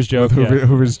line. Hoover's joke.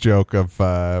 Hoover's joke of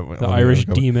the Irish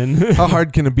demon. How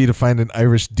hard can it be to find an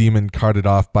Irish demon carted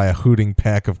off by a hooting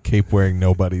pack of cape-wearing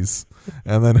nobodies?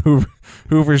 And then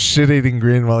Hoover's shit-eating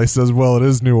grin while he says, "Well, it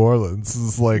is New Orleans."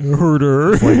 It's like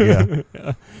herder. It's like,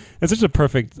 yeah. It's such a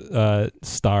perfect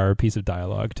Star piece of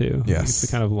dialogue too. Yes, it's the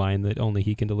kind of line that only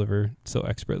he can deliver so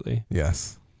expertly.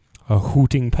 Yes, a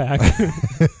hooting pack.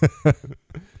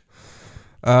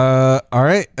 All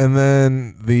right, and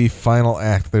then the final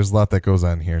act. There's a lot that goes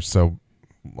on here, so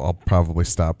I'll probably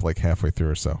stop like halfway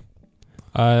through or so.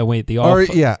 Wait, the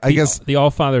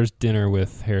Allfather's dinner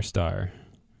with Herr Star.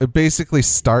 It basically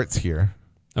starts here.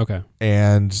 Okay,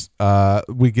 and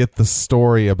we get the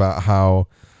story about how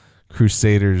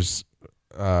Crusaders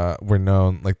were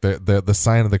known. Like the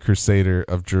sign of the Crusader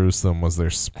of Jerusalem was their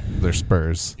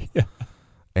spurs, yeah.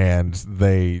 And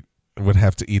they would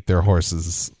have to eat their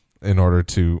horses in order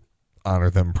to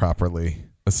honor them properly,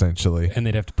 essentially. And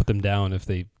they'd have to put them down if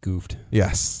they goofed.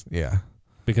 Yes, yeah.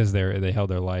 Because they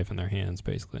held their life in their hands,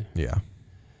 basically. Yeah.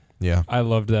 Yeah. I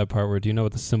loved that part where, do you know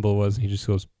what the symbol was? And he just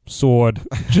goes, sword.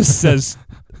 Just says,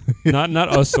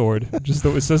 not a sword. Just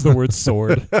it says the word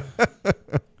sword.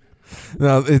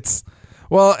 No, it's,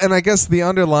 well, and I guess the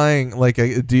underlying, like,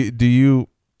 do you,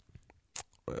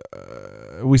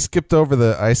 I skipped over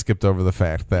the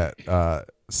fact that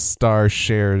Star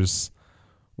shares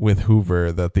with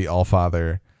Hoover that the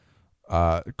Allfather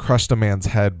crushed a man's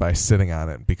head by sitting on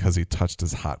it because he touched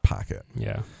his hot pocket.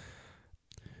 Yeah.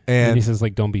 And he says,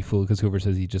 like, don't be fooled, because Hoover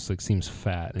says he just, like, seems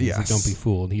fat. And yes. He's like, don't be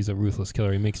fooled. He's a ruthless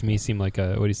killer. He makes me seem like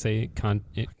a, what do you say?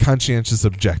 Conscientious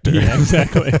objector. Yeah,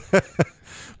 exactly.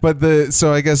 But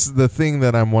so I guess the thing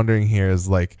that I'm wondering here is,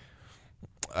 like,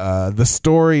 the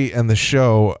story and the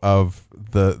show of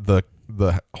the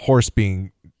horse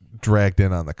being dragged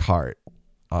in on the cart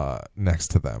next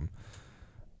to them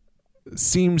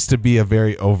seems to be a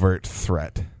very overt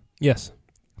threat. Yes.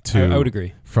 I would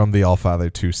agree. From the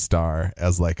Allfather to Star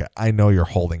as like, I know you're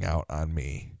holding out on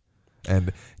me,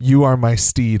 and you are my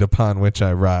steed upon which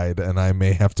I ride, and I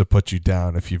may have to put you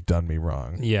down if you've done me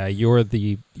wrong. Yeah, you're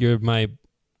my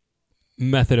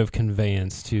method of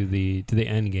conveyance to the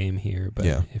end game here. But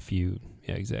yeah.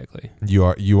 Exactly.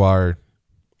 You are.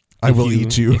 I will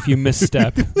eat you if you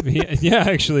misstep. Yeah,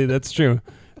 actually, that's true.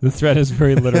 The threat is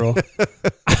very literal.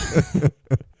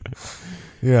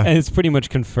 Yeah, and it's pretty much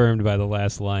confirmed by the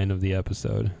last line of the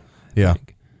episode. Yeah,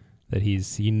 that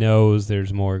he knows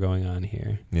there's more going on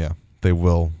here. Yeah, they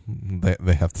will.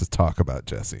 They have to talk about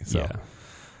Jesse. So, yeah.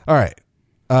 All right.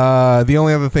 The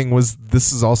only other thing was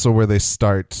this is also where they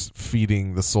start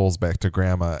feeding the souls back to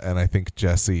Grandma, and I think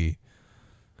Jesse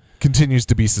continues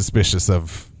to be suspicious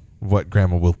of what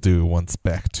Grandma will do once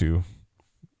back to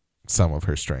some of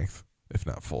her strength, if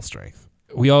not full strength.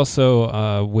 We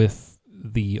also, with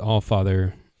the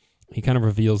Allfather, he kind of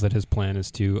reveals that his plan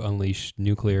is to unleash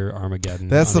nuclear Armageddon.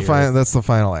 That's the final. That's the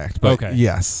final act. But okay.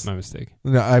 Yes, my mistake.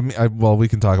 No, well, we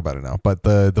can talk about it now. But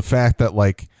the fact that,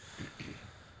 like,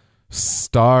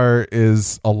 Star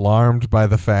is alarmed by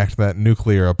the fact that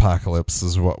nuclear apocalypse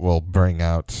is what will bring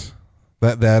out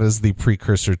that is the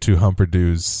precursor to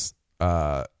Humperdoo's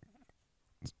coming.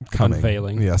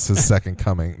 Unveiling. Yes, his second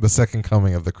coming, the second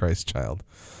coming of the Christ child.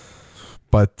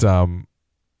 But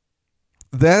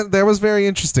that was very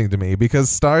interesting to me, because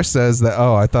Star says that,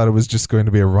 oh, I thought it was just going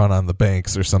to be a run on the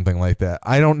banks or something like that.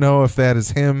 I don't know if that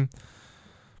is him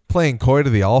playing coy to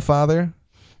the Allfather,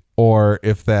 or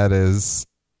if that is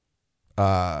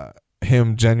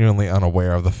him genuinely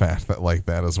unaware of the fact that, like,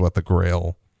 that is what the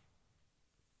Grail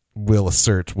will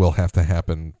assert will have to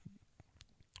happen,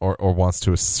 or wants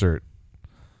to assert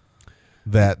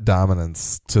that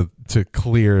dominance to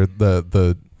clear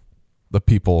the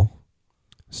people.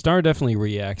 Star definitely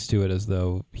reacts to it as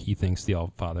though he thinks the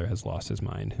Allfather has lost his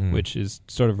mind, which is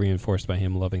sort of reinforced by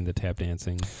him loving the tap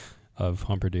dancing of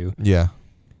Humperdoo. Yeah.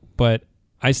 But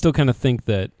I still kind of think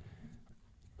that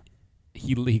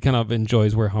he kind of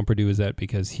enjoys where Humperdoo is at,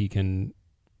 because he can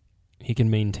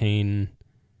maintain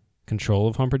control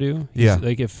of Humperdoo. Yeah.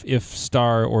 Like if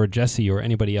Star or Jesse or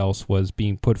anybody else was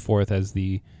being put forth as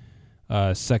the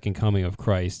second coming of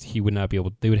Christ, he would not be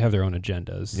able. They would have their own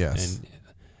agendas. Yes.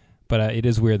 But it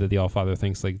is weird that the Allfather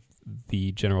thinks, like,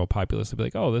 the general populace would be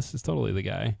like, oh, this is totally the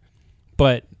guy.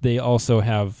 But they also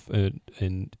have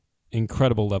an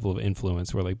incredible level of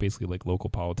influence, where, like, basically, like, local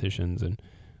politicians and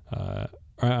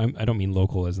I don't mean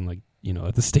local as in, like, you know,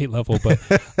 at the state level, but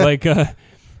like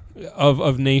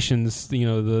of nations, the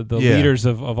Yeah. leaders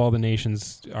of all the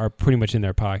nations are pretty much in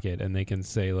their pocket, and they can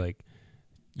say, like,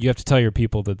 you have to tell your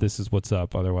people that this is what's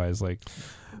up, otherwise, like...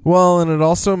 Well, and it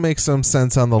also makes some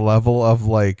sense on the level of,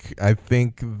 like, I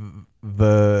think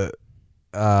the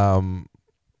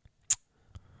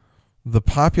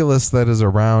populace that is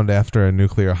around after a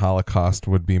nuclear holocaust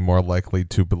would be more likely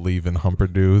to believe in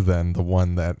Humperdoo than the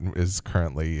one that is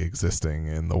currently existing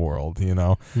in the world,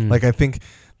 Like, I think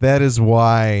that is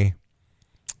why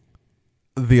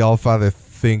the Allfather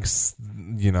thinks,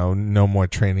 no more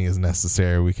training is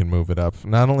necessary. We can move it up.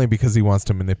 Not only because he wants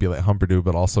to manipulate Humperdoo,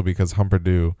 but also because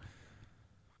Humperdoo,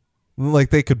 like,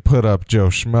 they could put up Joe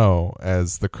Schmo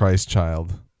as the Christ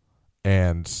child,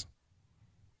 and,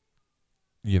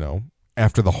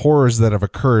 after the horrors that have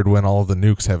occurred when all of the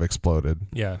nukes have exploded,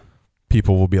 Yeah.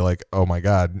 people will be like, oh my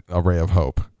God, a ray of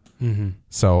hope. Mm-hmm.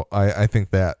 So I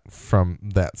think that from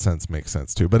that sense makes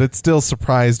sense too. But it still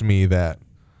surprised me that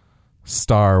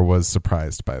Star was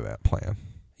surprised by that plan.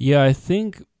 Yeah, I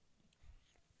think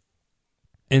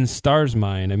in Star's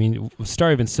mind, I mean,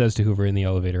 Star even says to Hoover in the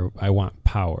elevator, I want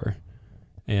power.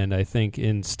 And I think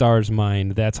in Star's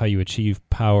mind, that's how you achieve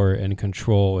power and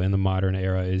control in the modern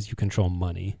era, is you control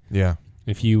money. Yeah.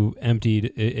 If you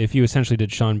essentially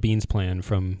did Sean Bean's plan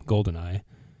from GoldenEye,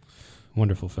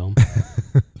 wonderful film,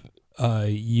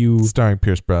 starring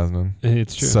Pierce Brosnan.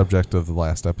 It's true. Subject of the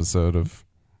last episode of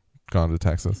Gone to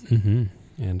Texas. Mm-hmm.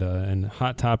 And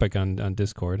hot topic on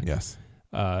Discord. Yes.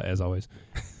 As always.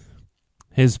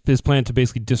 His plan to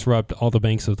basically disrupt all the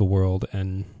banks of the world,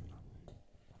 and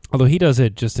although he does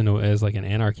it just as like an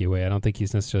anarchy way, I don't think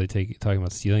he's necessarily talking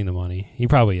about stealing the money. He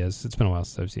probably is. It's been a while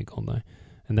since I've seen GoldenEye,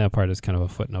 and that part is kind of a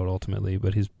footnote ultimately.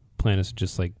 But his plan is to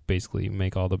just like basically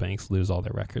make all the banks lose all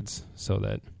their records so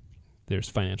that there's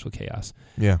financial chaos.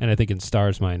 Yeah. And I think in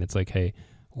Star's mind, it's like, hey,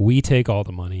 we take all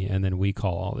the money and then we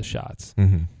call all the shots.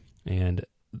 Mm-hmm. And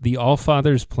the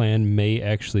Allfather's plan may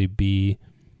actually be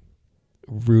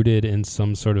rooted in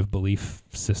some sort of belief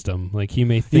system. Like, he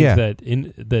may think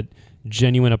that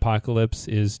genuine apocalypse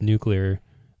is nuclear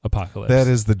apocalypse. That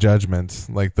is the judgment.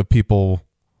 Like, the people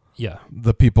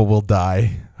will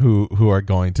die who are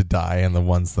going to die, and the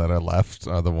ones that are left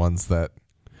are the ones that...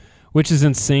 Which is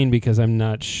insane, because I'm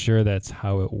not sure that's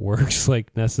how it works,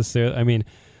 like, necessarily. I mean,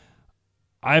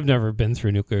 I've never been through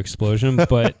a nuclear explosion,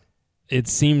 but it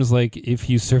seems like if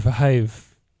you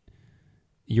survive,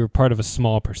 you're part of a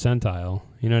small percentile.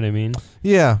 You know what I mean?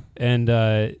 Yeah. And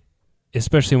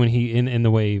especially when he, in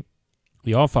the way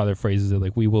the Allfather phrases it,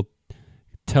 like, we will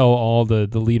tell all the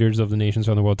leaders of the nations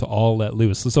around the world to all let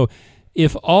loose. So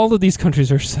if all of these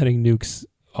countries are setting nukes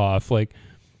off, like,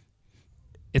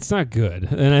 it's not good.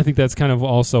 And I think that's kind of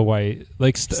also why,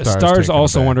 like, Star's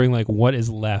also wondering, like, what is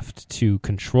left to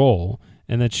control.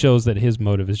 And that shows that his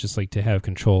motive is just, like, to have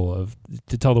control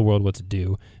to tell the world what to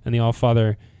do. And the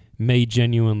Allfather may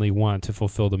genuinely want to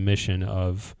fulfill the mission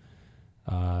of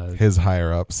his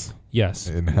higher-ups. Yes,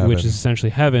 in heaven. Which is essentially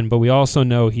heaven. But we also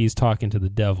know he's talking to the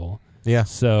devil. Yeah,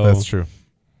 so that's true.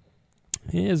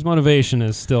 His motivation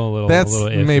is still a little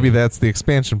iffy. Maybe that's the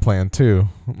expansion plan too.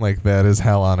 Like, that is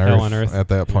hell on earth at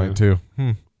that point too.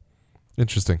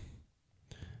 Interesting.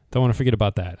 Don't want to forget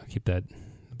about that. I'll keep that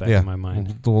back in my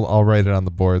mind. I'll write it on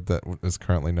the board that is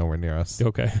currently nowhere near us.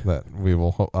 Okay. That we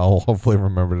will. I'll hopefully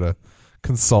remember to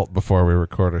consult before we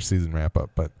record our season wrap up.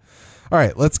 But all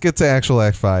right, let's get to actual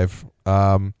Act 5.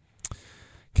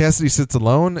 Cassidy sits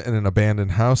alone in an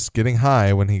abandoned house, getting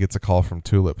high when he gets a call from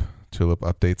Tulip. Tulip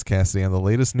updates Cassidy on the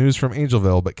latest news from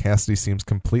Angelville, but Cassidy seems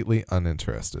completely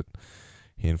uninterested.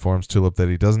 He informs Tulip that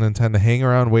he doesn't intend to hang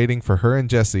around waiting for her and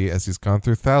Jesse, as he's gone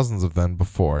through thousands of them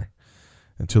before.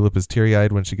 And Tulip is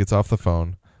teary-eyed when she gets off the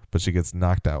phone, but she gets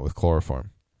knocked out with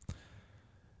chloroform.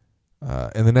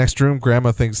 In the next room,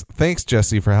 Grandma thanks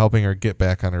Jesse for helping her get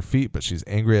back on her feet, but she's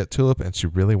angry at Tulip, and she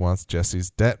really wants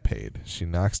Jesse's debt paid. She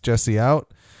knocks Jesse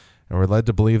out, and we're led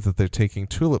to believe that they're taking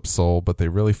Tulip's soul, but they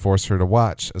really force her to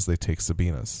watch as they take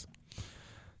Sabina's.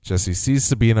 Jesse sees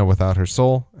Sabina without her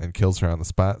soul and kills her on the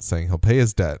spot, saying he'll pay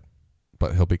his debt,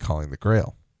 but he'll be calling the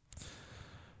Grail.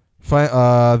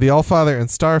 The Allfather and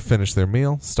Star finish their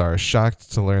meal. Star is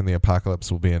shocked to learn the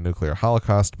apocalypse will be a nuclear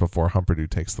holocaust before Humperdoo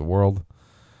takes the world.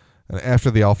 And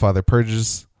after the Allfather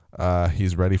purges,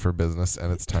 he's ready for business,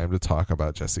 and it's time to talk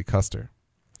about Jesse Custer.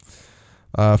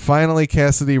 Finally,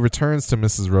 Cassidy returns to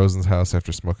Mrs. Rosen's house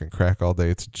after smoking crack all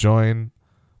day to join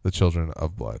the Children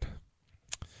of Blood.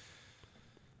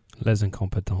 Les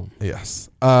incompetents. Yes.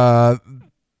 The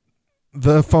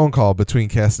phone call between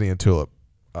Cassidy and Tulip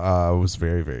was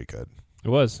very, very good. It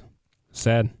was.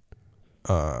 Sad.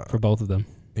 For both of them.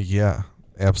 Yeah,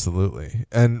 absolutely.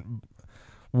 And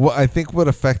I think what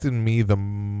affected me the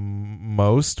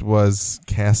most was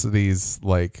Cassidy's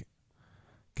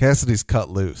cut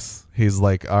loose. He's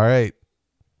like, all right,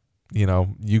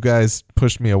 you guys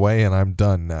pushed me away and I'm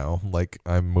done now. Like,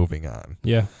 I'm moving on.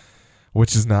 Yeah.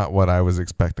 Which is not what I was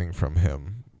expecting from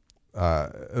him.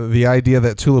 The idea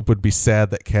that Tulip would be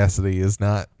sad that Cassidy is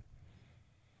not,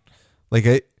 like,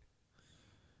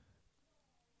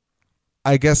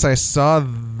 I guess I saw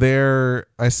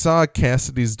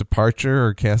Cassidy's departure,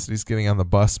 or Cassidy's getting on the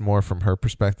bus, more from her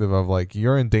perspective of like,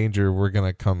 you're in danger, we're going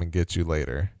to come and get you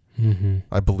later. Mm-hmm.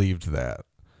 I believed that.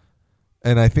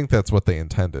 And I think that's what they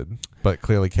intended. But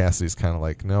clearly Cassidy's kind of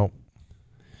like, nope.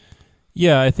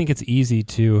 Yeah, I think it's easy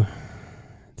to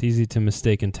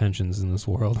mistake intentions in this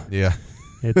world. Yeah.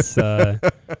 It's I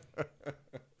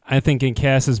think in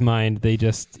Cass's mind,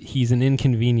 he's an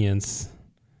inconvenience.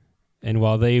 And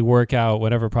while they work out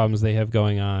whatever problems they have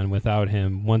going on without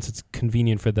him, once it's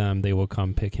convenient for them, they will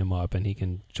come pick him up and he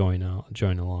can join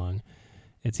along.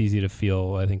 It's easy to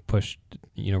feel, I think, pushed,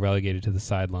 relegated to the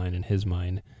sideline in his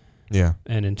mind. Yeah.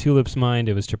 And in Tulip's mind,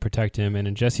 it was to protect him. And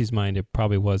in Jesse's mind, it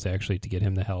probably was actually to get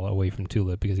him the hell away from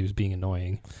Tulip because he was being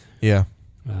annoying. Yeah.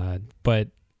 But,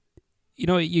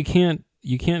 you can't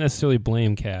necessarily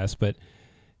blame Cass, but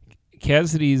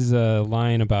Cassidy's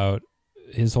line about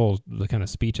the kind of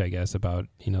speech, I guess, about,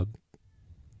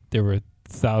 there were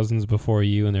thousands before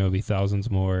you and there will be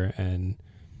thousands more and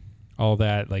all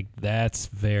that, like, that's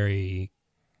very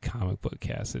comic book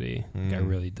Cassidy. Like, I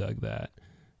really dug that.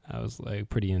 I was like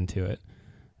pretty into it.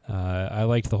 I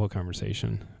liked the whole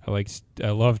conversation. I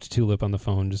loved Tulip on the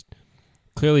phone. Just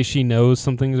clearly she knows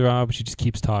something's wrong, but she just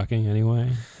keeps talking anyway.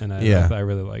 And I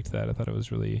really liked that. I thought it was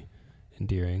really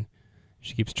endearing.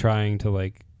 She keeps trying to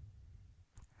like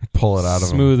pull it out of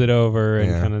smooth it over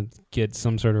and kind of get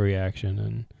some sort of reaction,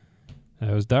 and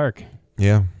it was dark.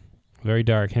 Yeah, very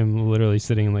dark. Him literally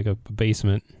sitting in like a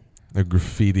basement, a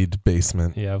graffitied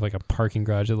basement. Yeah, like a parking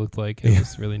garage. It looked like it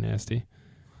was really nasty.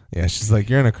 Yeah, she's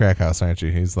like, "You're in a crack house, aren't you?"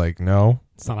 He's like, "No,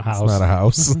 it's not a house. It's not a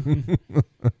house."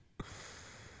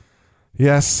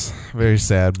 Yes, very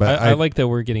sad. But I like that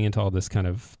we're getting into all this kind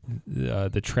of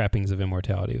the trappings of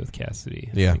immortality with Cassidy.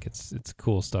 I think it's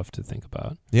cool stuff to think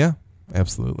about. Yeah.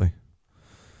 Absolutely.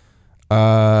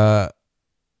 And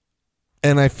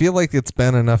I feel like it's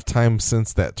been enough time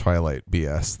since that Twilight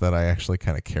BS that I actually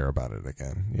kind of care about it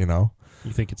again,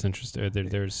 You think it's interesting?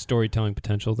 There's storytelling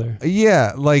potential there?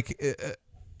 Yeah, like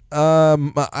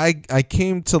I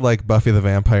came to like Buffy the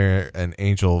Vampire and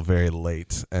Angel very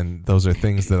late, and those are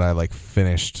things that I like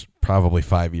finished probably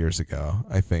 5 years ago,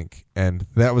 I think. And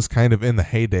that was kind of in the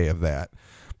heyday of that.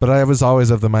 But I was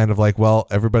always of the mind of like, well,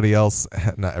 everybody else,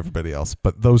 not everybody else,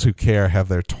 but those who care have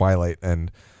their Twilight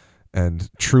and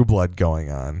True Blood going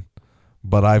on.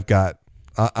 But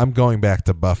I'm going back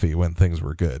to Buffy when things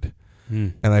were good.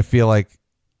 And I feel like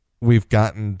we've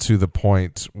gotten to the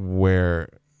point where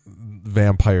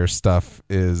vampire stuff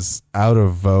is out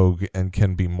of vogue and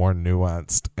can be more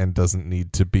nuanced and doesn't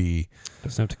have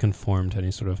to conform to any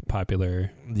sort of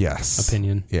popular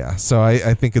opinion. Yeah. So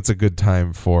I think it's a good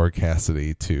time for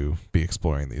Cassidy to be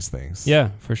exploring these things. Yeah,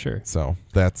 for sure. So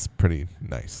that's pretty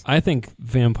nice. I think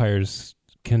vampires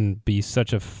can be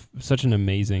such an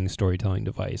amazing storytelling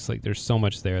device. Like, there's so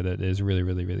much there that is really,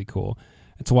 really, really cool.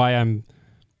 It's why I'm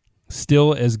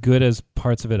still, as good as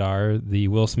parts of it are, the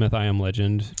Will Smith I Am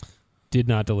Legend did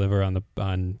not deliver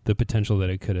on the potential that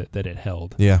it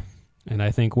held. Yeah. And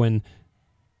I think when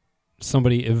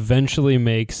somebody eventually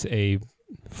makes a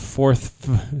fourth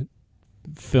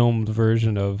filmed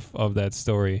version of that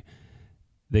story,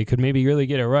 they could maybe really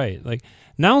get it right. Like,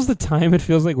 now's the time, it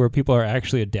feels like, where people are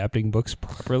actually adapting books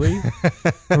properly.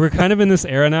 We're kind of in this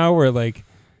era now where like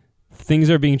things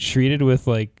are being treated with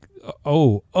like,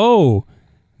 oh,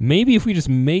 maybe if we just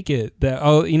make it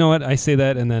that, you know what, I say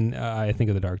that and then I think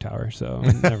of The Dark Tower, so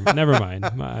never mind.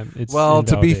 It's well,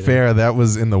 to be fair, that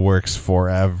was in the works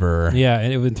forever. Yeah,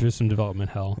 and it went through some development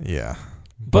hell. Yeah.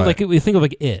 But like, we think of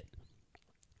like it.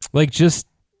 Like, just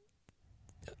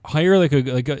hire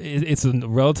it's a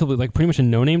relatively, like, pretty much a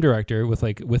no-name director with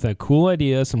a cool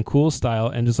idea, some cool style,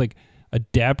 and just like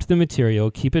adapt the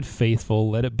material, keep it faithful,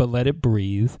 let it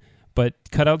breathe. But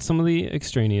cut out some of the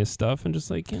extraneous stuff and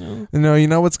just like, No, you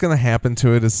know what's going to happen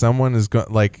to it is someone is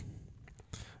going, like,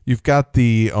 you've got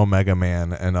the Omega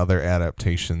Man and other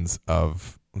adaptations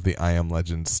of the I Am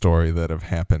Legend story that have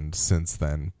happened since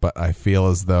then. But I feel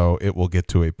as though it will get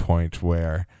to a point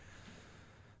where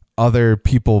other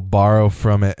people borrow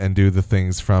from it and do the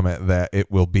things from it that it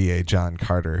will be a John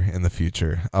Carter in the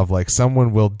future. Of like,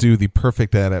 someone will do the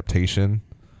perfect adaptation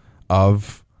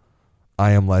of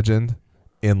I Am Legend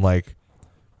in like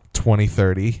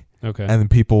 2030, Okay. And then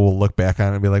people will look back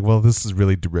on it and be like, well, this is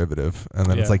really derivative. And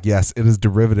then it's Yeah. like, yes, it is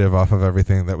derivative off of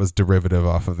everything that was derivative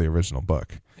off of the original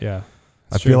book. Yeah.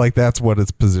 I feel like that's what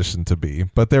it's positioned to be.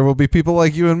 But there will be people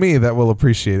like you and me that will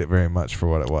appreciate it very much for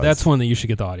what it was. That's one that you should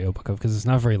get the audiobook of because it's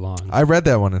not very long. I read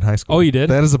that one in high school. Oh, you did?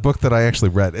 That is a book that I actually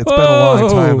read. It's been a long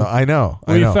time, though. I know.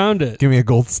 We found it. Give me a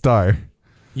gold star.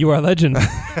 You are legend.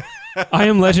 I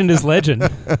Am Legend is legend.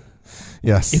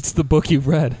 Yes. It's the book you've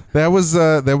read. That was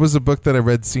a book that I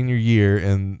read senior year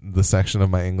in the section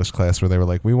of my English class where they were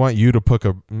like, we want you to pick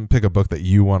a book that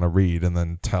you want to read and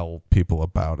then tell people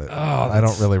about it. Oh, I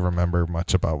don't really remember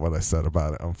much about what I said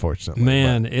about it, unfortunately.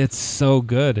 Man, it's so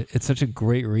good. It's such a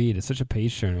great read. It's such a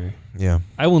page turner. Yeah.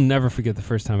 I will never forget the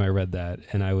first time I read that.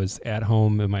 And I was at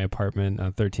home in my apartment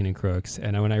on 13 and Crooks.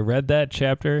 And when I read that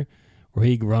chapter where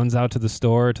he runs out to the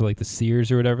store to like the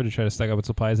Sears or whatever to try to stock up with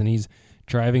supplies and he's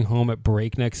driving home at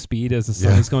breakneck speed as the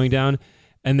sun is going down,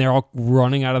 and they're all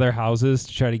running out of their houses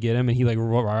to try to get him, and he like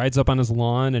rides up on his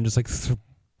lawn and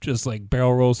just like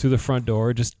barrel rolls through the front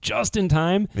door just in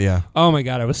time. Yeah. Oh my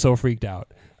God, I was so freaked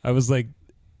out. I was like,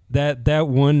 that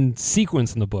one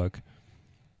sequence in the book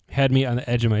had me on the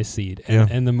edge of my seat,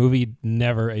 and the movie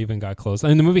never even got close. I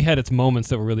mean, the movie had its moments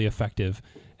that were really effective,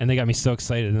 and they got me so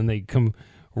excited, and then they come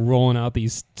rolling out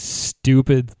these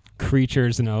stupid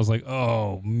creatures, and I was like,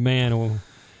 oh man,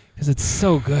 because it's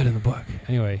so good in the book.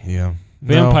 Anyway, Yeah.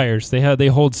 vampires, they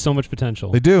hold so much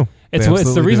potential. They do. It's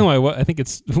the reason why I think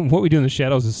it's What We Do in the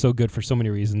Shadows is so good for so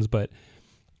many reasons, but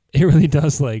it really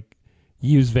does like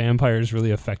use vampires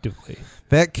really effectively.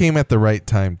 That came at the right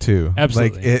time too.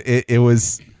 Absolutely. Like it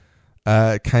was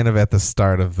kind of at the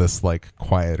start of this like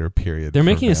quieter period. They're for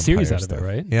making a series vampire out of stuff. it,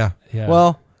 right? Yeah. Yeah.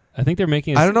 Well, I think they're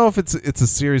making I don't know if it's a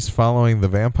series following the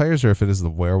vampires or if it is the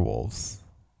werewolves.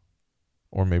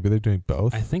 Or maybe they're doing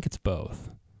both. I think it's both.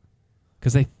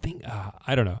 Because I think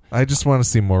I don't know. I just want to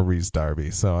see more Rhys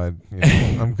Darby, so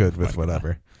I'm good with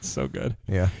whatever. So good.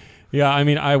 Yeah. Yeah, I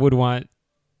mean, I would want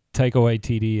Taika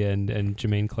Waititi and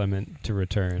Jermaine Clement to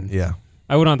return. Yeah.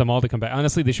 I would want them all to come back.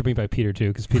 Honestly, they should bring back Peter too,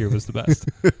 because Peter was the best.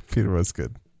 Peter was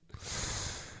good.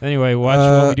 Anyway, watch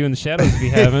What We Do in the Shadows if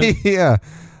you haven't. Yeah.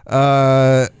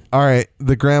 All right,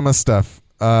 the grandma stuff.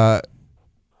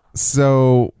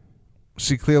 So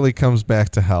she clearly comes back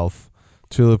to health.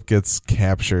 Tulip gets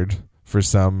captured for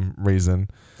some reason.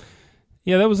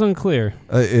 Yeah, that was unclear.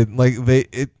 Just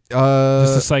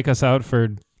to psych us out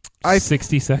for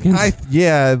 60 seconds.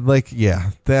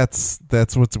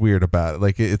 That's what's weird about it.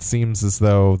 Like it seems as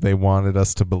though they wanted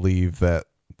us to believe that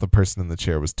the person in the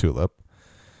chair was Tulip.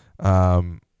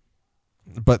 But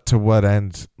to what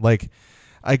end? Like,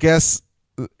 I guess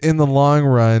in the long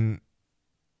run,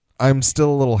 I'm still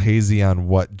a little hazy on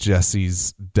what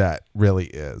Jesse's debt really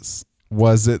is.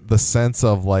 Was it the sense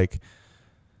of like,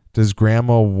 does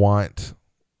grandma want,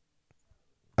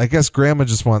 I guess grandma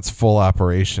just wants full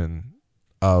operation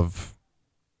of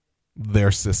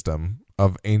their system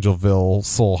of Angelville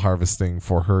soul harvesting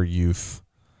for her youth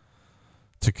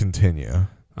to continue.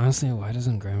 Honestly, why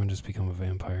doesn't grandma just become a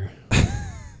vampire?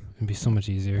 It'd be so much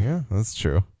easier. Yeah, that's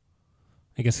true.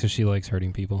 I guess because she likes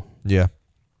hurting people. Yeah.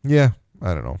 Yeah.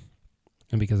 I don't know.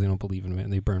 And because they don't believe in it,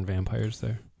 they burn vampires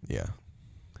there. Yeah.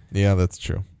 Yeah, that's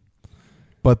true.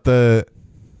 But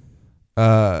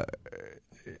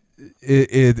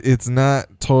it's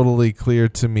not totally clear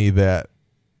to me that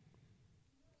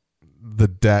the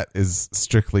debt is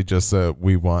strictly just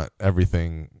we want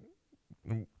everything.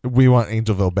 We want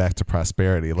Angelville back to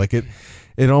prosperity. Like it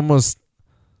almost,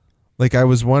 like I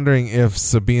was wondering if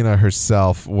Sabina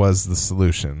herself was the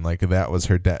solution. Like that was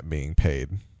her debt being paid,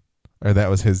 or that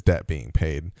was his debt being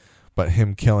paid. But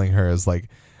him killing her is like,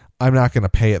 I'm not going to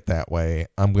pay it that way.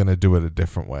 I'm going to do it a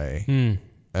different way.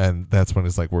 And that's when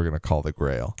it's like, we're going to call the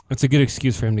Grail. It's a good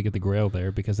excuse for him to get the Grail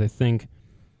there, because I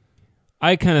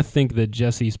kind of think that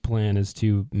Jesse's plan is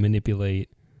to manipulate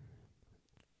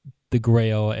the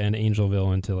Grail and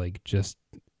Angelville into like just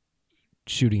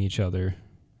shooting each other,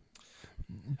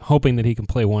 hoping that he can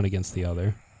play one against the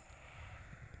other.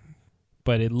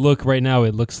 But right now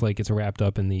it looks like it's wrapped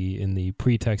up in the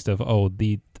pretext of,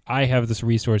 I have this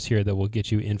resource here that will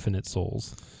get you infinite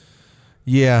souls.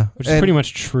 Yeah, which is pretty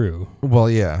much true. Well,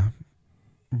 yeah,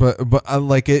 but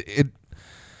like it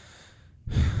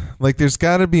like there's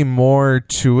got to be more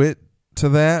to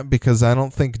that, because I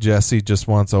don't think Jesse just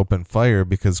wants open fire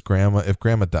if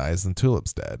grandma dies, then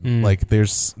Tulip's dead. Like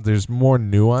there's more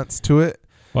nuance to it.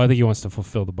 Well, I think he wants to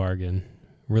fulfill the bargain,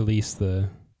 release the.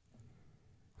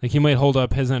 Like he might hold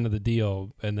up his end of the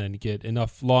deal and then get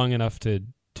long enough to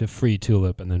free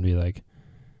Tulip, and then be like,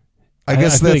 I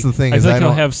guess that's the thing. I feel like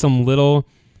he'll have some little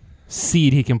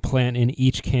seed he can plant in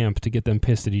each camp to get them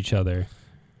pissed at each other.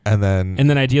 And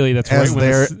then ideally that's as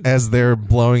right as they're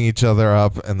blowing each other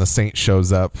up and the Saint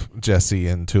shows up, Jesse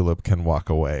and Tulip can walk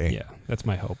away. Yeah, that's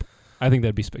my hope. I think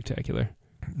that'd be spectacular.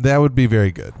 That would be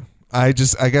very good.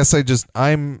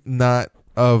 I'm not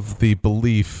of the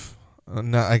belief.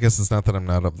 I guess it's not that I'm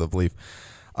not of the belief.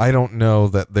 I don't know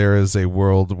that there is a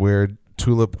world where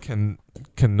Tulip can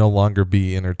no longer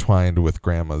be intertwined with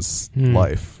Grandma's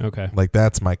life. Okay. Like,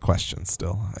 that's my question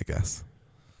still, I guess.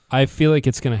 I feel like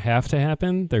it's going to have to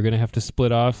happen. They're going to have to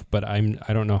split off, but I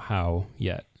don't know how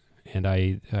yet. And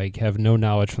I have no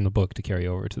knowledge from the book to carry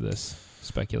over to this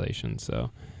speculation.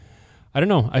 So I don't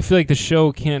know. I feel like the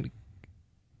show can't.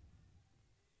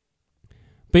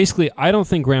 Basically, I don't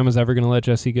think Grandma's ever going to let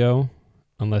Jesse go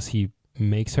unless he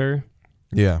makes her.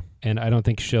 Yeah. And I don't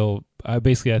think she'll. I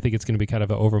think it's going to be kind of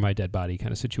a over my dead body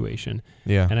kind of situation.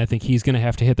 Yeah. And I think he's going to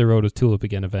have to hit the road with Tulip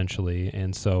again eventually.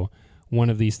 And so one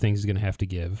of these things is going to have to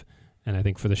give. And I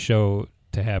think for the show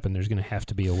to happen, there's going to have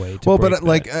to be a way to. Well, but that.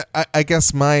 Like I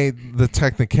guess the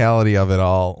technicality of it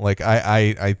all, like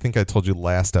I think I told you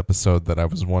last episode that I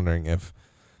was wondering if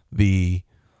the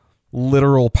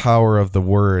literal power of the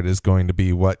word is going to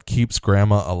be what keeps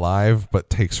Grandma alive but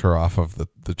takes her off of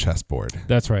the chessboard.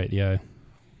 That's right. Yeah.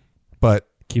 But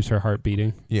keeps her heart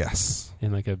beating. Yes.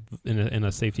 In in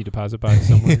a safety deposit box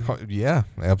somewhere. Yeah,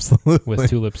 absolutely. With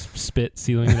Tulip's spit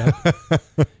sealing it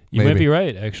up. You might be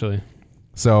right, actually.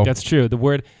 So that's true. The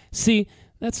word, see,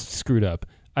 that's screwed up.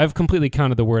 I've completely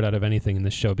counted the word out of anything in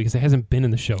this show because it hasn't been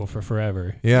in the show for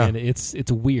forever. Yeah. And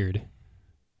it's weird.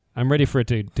 I'm ready for it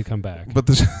to come back. But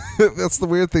that's the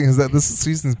weird thing is that this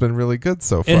season's been really good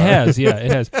so far. It has, yeah,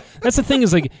 it has. That's the thing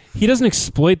is, like, he doesn't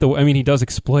exploit he does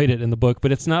exploit it in the book,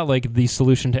 but it's not like the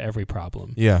solution to every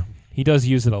problem. Yeah. He does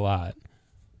use it a lot.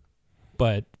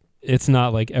 But it's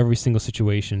not like every single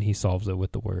situation he solves it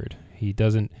with the word. He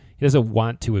doesn't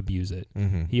want to abuse it.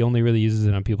 Mm-hmm. He only really uses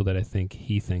it on people that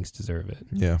he thinks deserve it.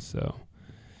 Yeah. So,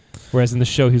 whereas in the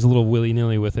show, he's a little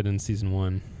willy-nilly with it in season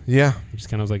 1. Yeah. He just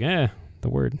kind of was like, the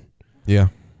word. Yeah.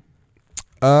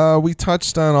 We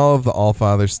touched on all of the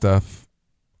Allfather stuff,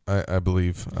 I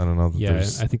believe. I don't know. Yeah,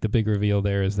 I think the big reveal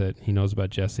there is that he knows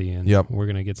about Jesse, and we're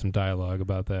going to get some dialogue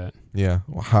about that. Yeah.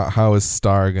 How is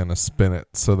Star going to spin it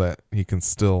so that he can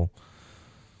still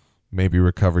maybe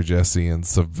recover Jesse and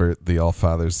subvert the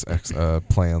Allfather's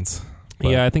plans? But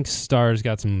yeah, I think Star's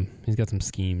got some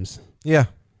schemes. Yeah,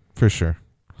 for sure.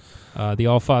 The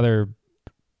Allfather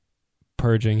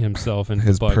purging himself in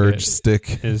his bucket purge stick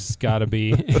has got to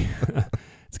be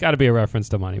it's got to be a reference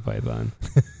to Monty Python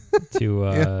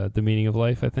to the meaning of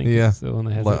life, I think. Yeah. It's the one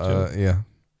that has that joke.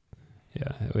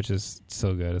 Yeah, which is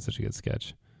so good. It's such a good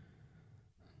sketch.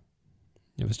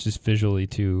 It was just visually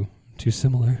too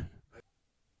similar.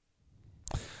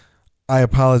 I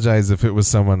apologize if it was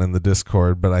someone in the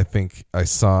Discord, but I think I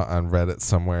saw on Reddit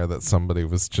somewhere that somebody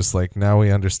was just like, now we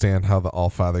understand how the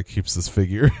Allfather keeps his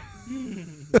figure.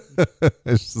 I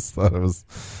just thought it was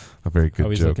a very good joke.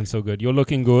 He's looking so good. You're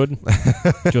looking good.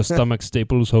 Your stomach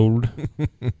staples hold.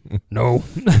 No.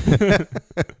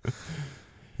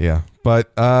 Yeah.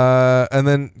 But, and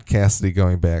then Cassidy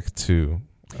going back to...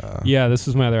 yeah, this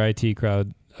was my other IT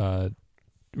crowd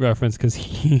reference because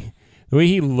the way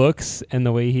he looks and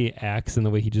the way he acts and the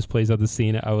way he just plays out the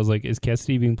scene, I was like, is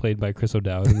Cassidy being played by Chris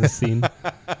O'Dowd in this scene?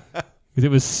 Because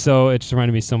it just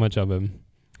reminded me so much of him.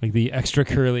 Like the extra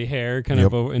curly hair kind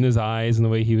of in his eyes and the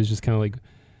way he was just kind of like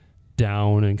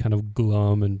down and kind of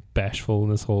glum and bashful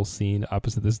in this whole scene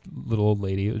opposite this little old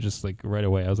lady. It was just like right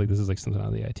away. I was like, this is like something out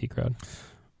of the IT crowd.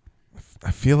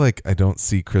 I feel like I don't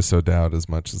see Chris O'Dowd as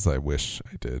much as I wish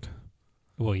I did.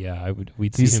 Well, yeah,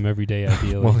 we'd see him every day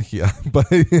ideally. Well, yeah, but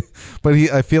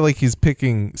I feel like he's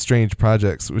picking strange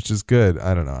projects, which is good.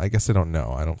 I don't know. I guess I don't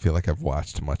know. I don't feel like I've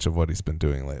watched much of what he's been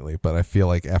doing lately, but I feel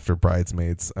like after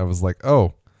Bridesmaids, I was like,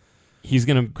 oh,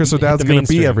 Chris O'Dowd's gonna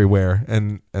be everywhere,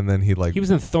 and then he was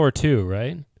in Thor 2,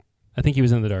 right? I think he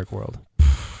was in The Dark World.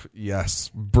 Yes,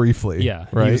 briefly. Yeah,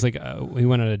 right. He was like he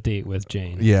went on a date with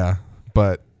Jane. Yeah,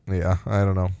 but yeah, I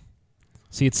don't know.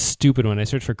 See, it's stupid when I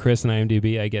search for Chris on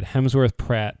IMDb. I get Hemsworth,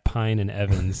 Pratt, Pine, and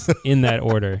Evans in that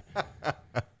order,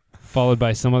 followed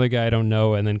by some other guy I don't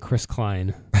know, and then Chris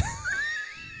Klein,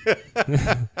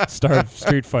 star of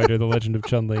Street Fighter: The Legend of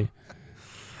Chun-Li.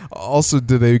 Also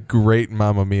did a great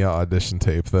Mamma Mia audition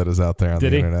tape that is out there on the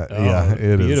internet. Oh, yeah,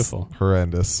 it beautiful. Is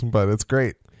horrendous, but it's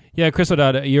great. Yeah, Chris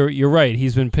O'Dowd, you're right.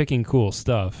 He's been picking cool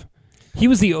stuff. He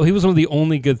was one of the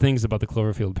only good things about the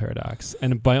Cloverfield Paradox,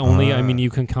 and by only I mean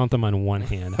you can count them on one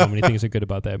hand. How many things are good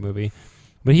about that movie?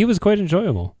 But he was quite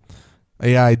enjoyable.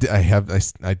 Yeah, I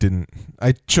didn't.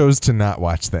 I chose to not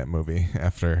watch that movie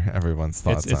after everyone's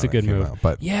thoughts. It's a good movie.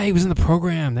 But yeah, he was in The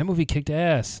Program. That movie kicked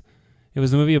ass. It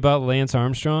was a movie about Lance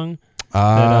Armstrong.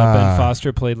 That Ben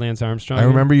Foster played Lance Armstrong. I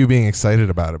remember you being excited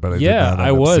about it, but I did not end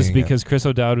I up was seeing because Chris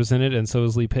O'Dowd was in it, and so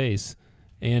was Lee Pace.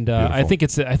 And I think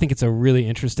it's a really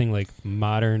interesting like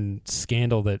modern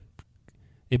scandal that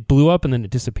it blew up and then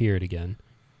it disappeared again.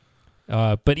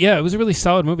 But yeah, it was a really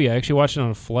solid movie. I actually watched it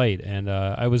on a flight, and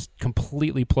I was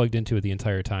completely plugged into it the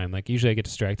entire time. Like usually I get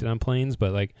distracted on planes,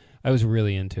 but like I was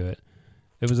really into it.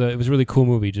 It was a really cool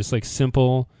movie, just like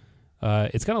simple.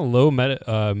 It's got a low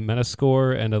meta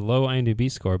score and a low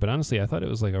IMDb score, but honestly, I thought it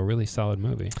was like a really solid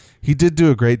movie. He did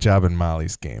do a great job in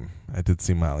Molly's Game. I did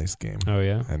see Molly's Game. Oh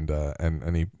yeah,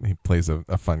 and he plays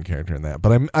a fun character in that.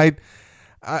 But I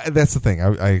that's the thing.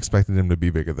 I expected him to be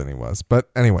bigger than he was. But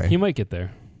anyway, he might get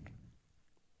there.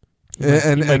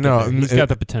 And no, he's got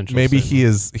the potential. Maybe he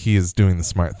is doing the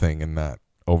smart thing and not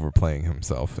overplaying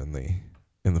himself in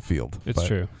the field. It's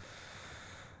true.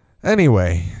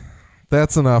 Anyway,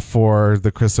 that's enough for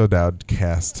the Chris O'Dowd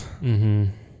cast. Mm-hmm.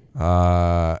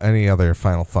 Any other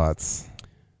final thoughts?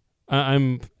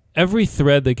 I'm every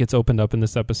thread that gets opened up in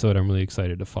this episode, I'm really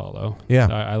excited to follow. Yeah,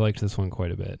 I liked this one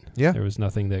quite a bit. Yeah, there was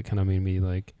nothing that kind of made me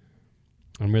like.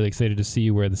 I'm really excited to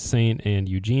see where the Saint and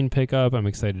Eugene pick up. I'm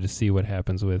excited to see what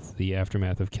happens with the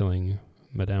aftermath of killing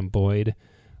Madame Boyd.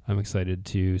 I'm excited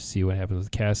to see what happens with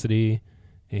Cassidy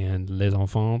and Les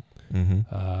Enfants.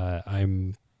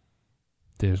 Mm-hmm.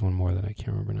 There's one more that I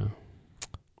can't remember now.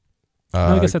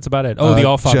 I guess that's about it. The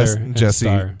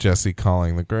Allfather Jesse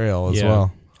calling the Grail as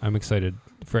well. I'm excited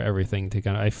for everything to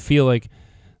kind of. I feel like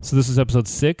so. This is episode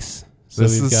 6. So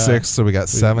this is 6. So we got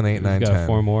 7, 8, 9, 10.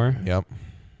 4 more. Yep.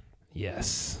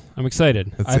 Yes, I'm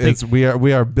excited.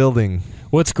 We are building.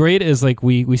 What's great is like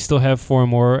we still have 4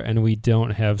 more and we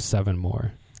don't have 7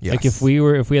 more. Yes. Like if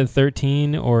we had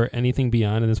 13 or anything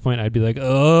beyond at this point, I'd be like,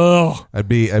 oh, I'd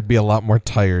be a lot more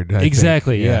tired.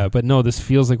 Exactly, yeah. But no, this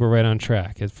feels like we're right on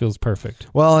track. It feels perfect.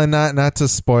 Well, and not to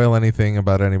spoil anything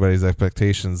about anybody's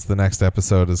expectations, the next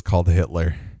episode is called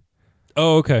Hitler.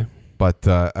 Oh, okay. But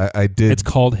I did. It's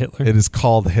called Hitler. It is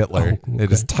called Hitler. Oh, okay.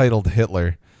 It is titled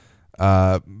Hitler.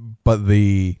 But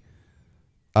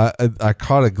I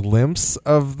caught a glimpse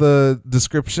of the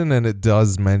description, and it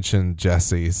does mention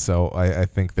Jesse. So I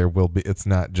think there will be. It's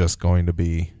not just going to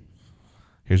be.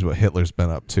 Here's what Hitler's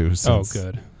been up to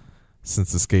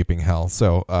since escaping hell.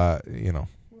 So I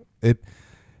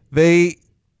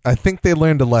think they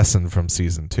learned a lesson from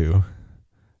season 2,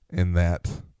 in that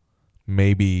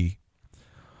maybe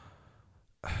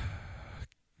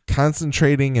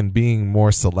concentrating and being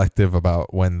more selective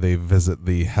about when they visit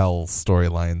the hell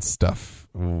storyline stuff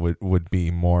would be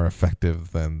more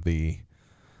effective than the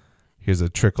here's a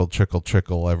trickle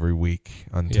every week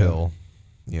until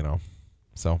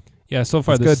so so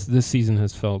far this season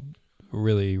has felt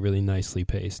really, really nicely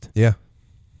paced. Yeah,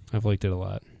 I've liked it a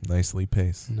lot. Nicely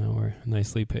paced. No, we're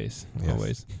nicely paced. Yes.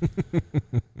 Always.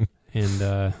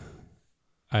 And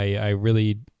I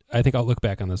think I'll look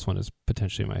back on this one as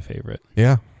potentially my favorite.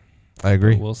 Yeah, I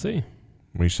agree. But we'll see.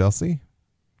 We shall see.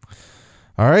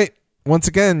 All right. Once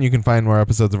again, you can find more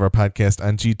episodes of our podcast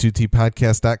on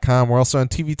g2tpodcast.com. We're also on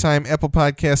TV Time, Apple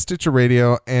Podcasts, Stitcher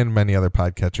Radio, and many other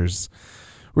podcatchers.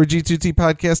 We're G2T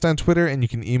Podcast on Twitter, and you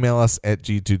can email us at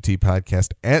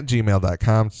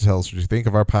g2tpodcast@gmail.com to tell us what you think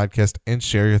of our podcast and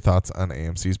share your thoughts on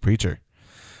AMC's Preacher.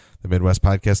 The Midwest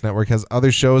Podcast Network has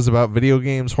other shows about video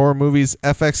games, horror movies,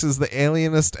 FX's The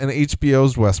Alienist, and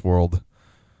HBO's Westworld.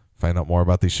 Find out more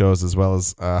about these shows as well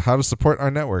as how to support our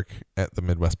network at the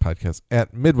Midwest Podcast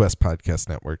at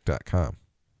MidwestPodcastNetwork.com.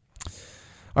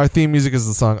 Our theme music is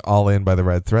the song All In by The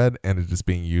Red Thread, and it is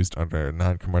being used under a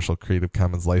non-commercial Creative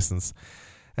Commons license.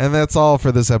 And that's all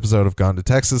for this episode of Gone to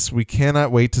Texas. We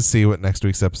cannot wait to see what next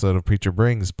week's episode of Preacher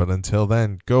brings, but until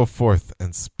then, go forth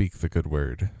and speak the good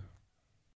word.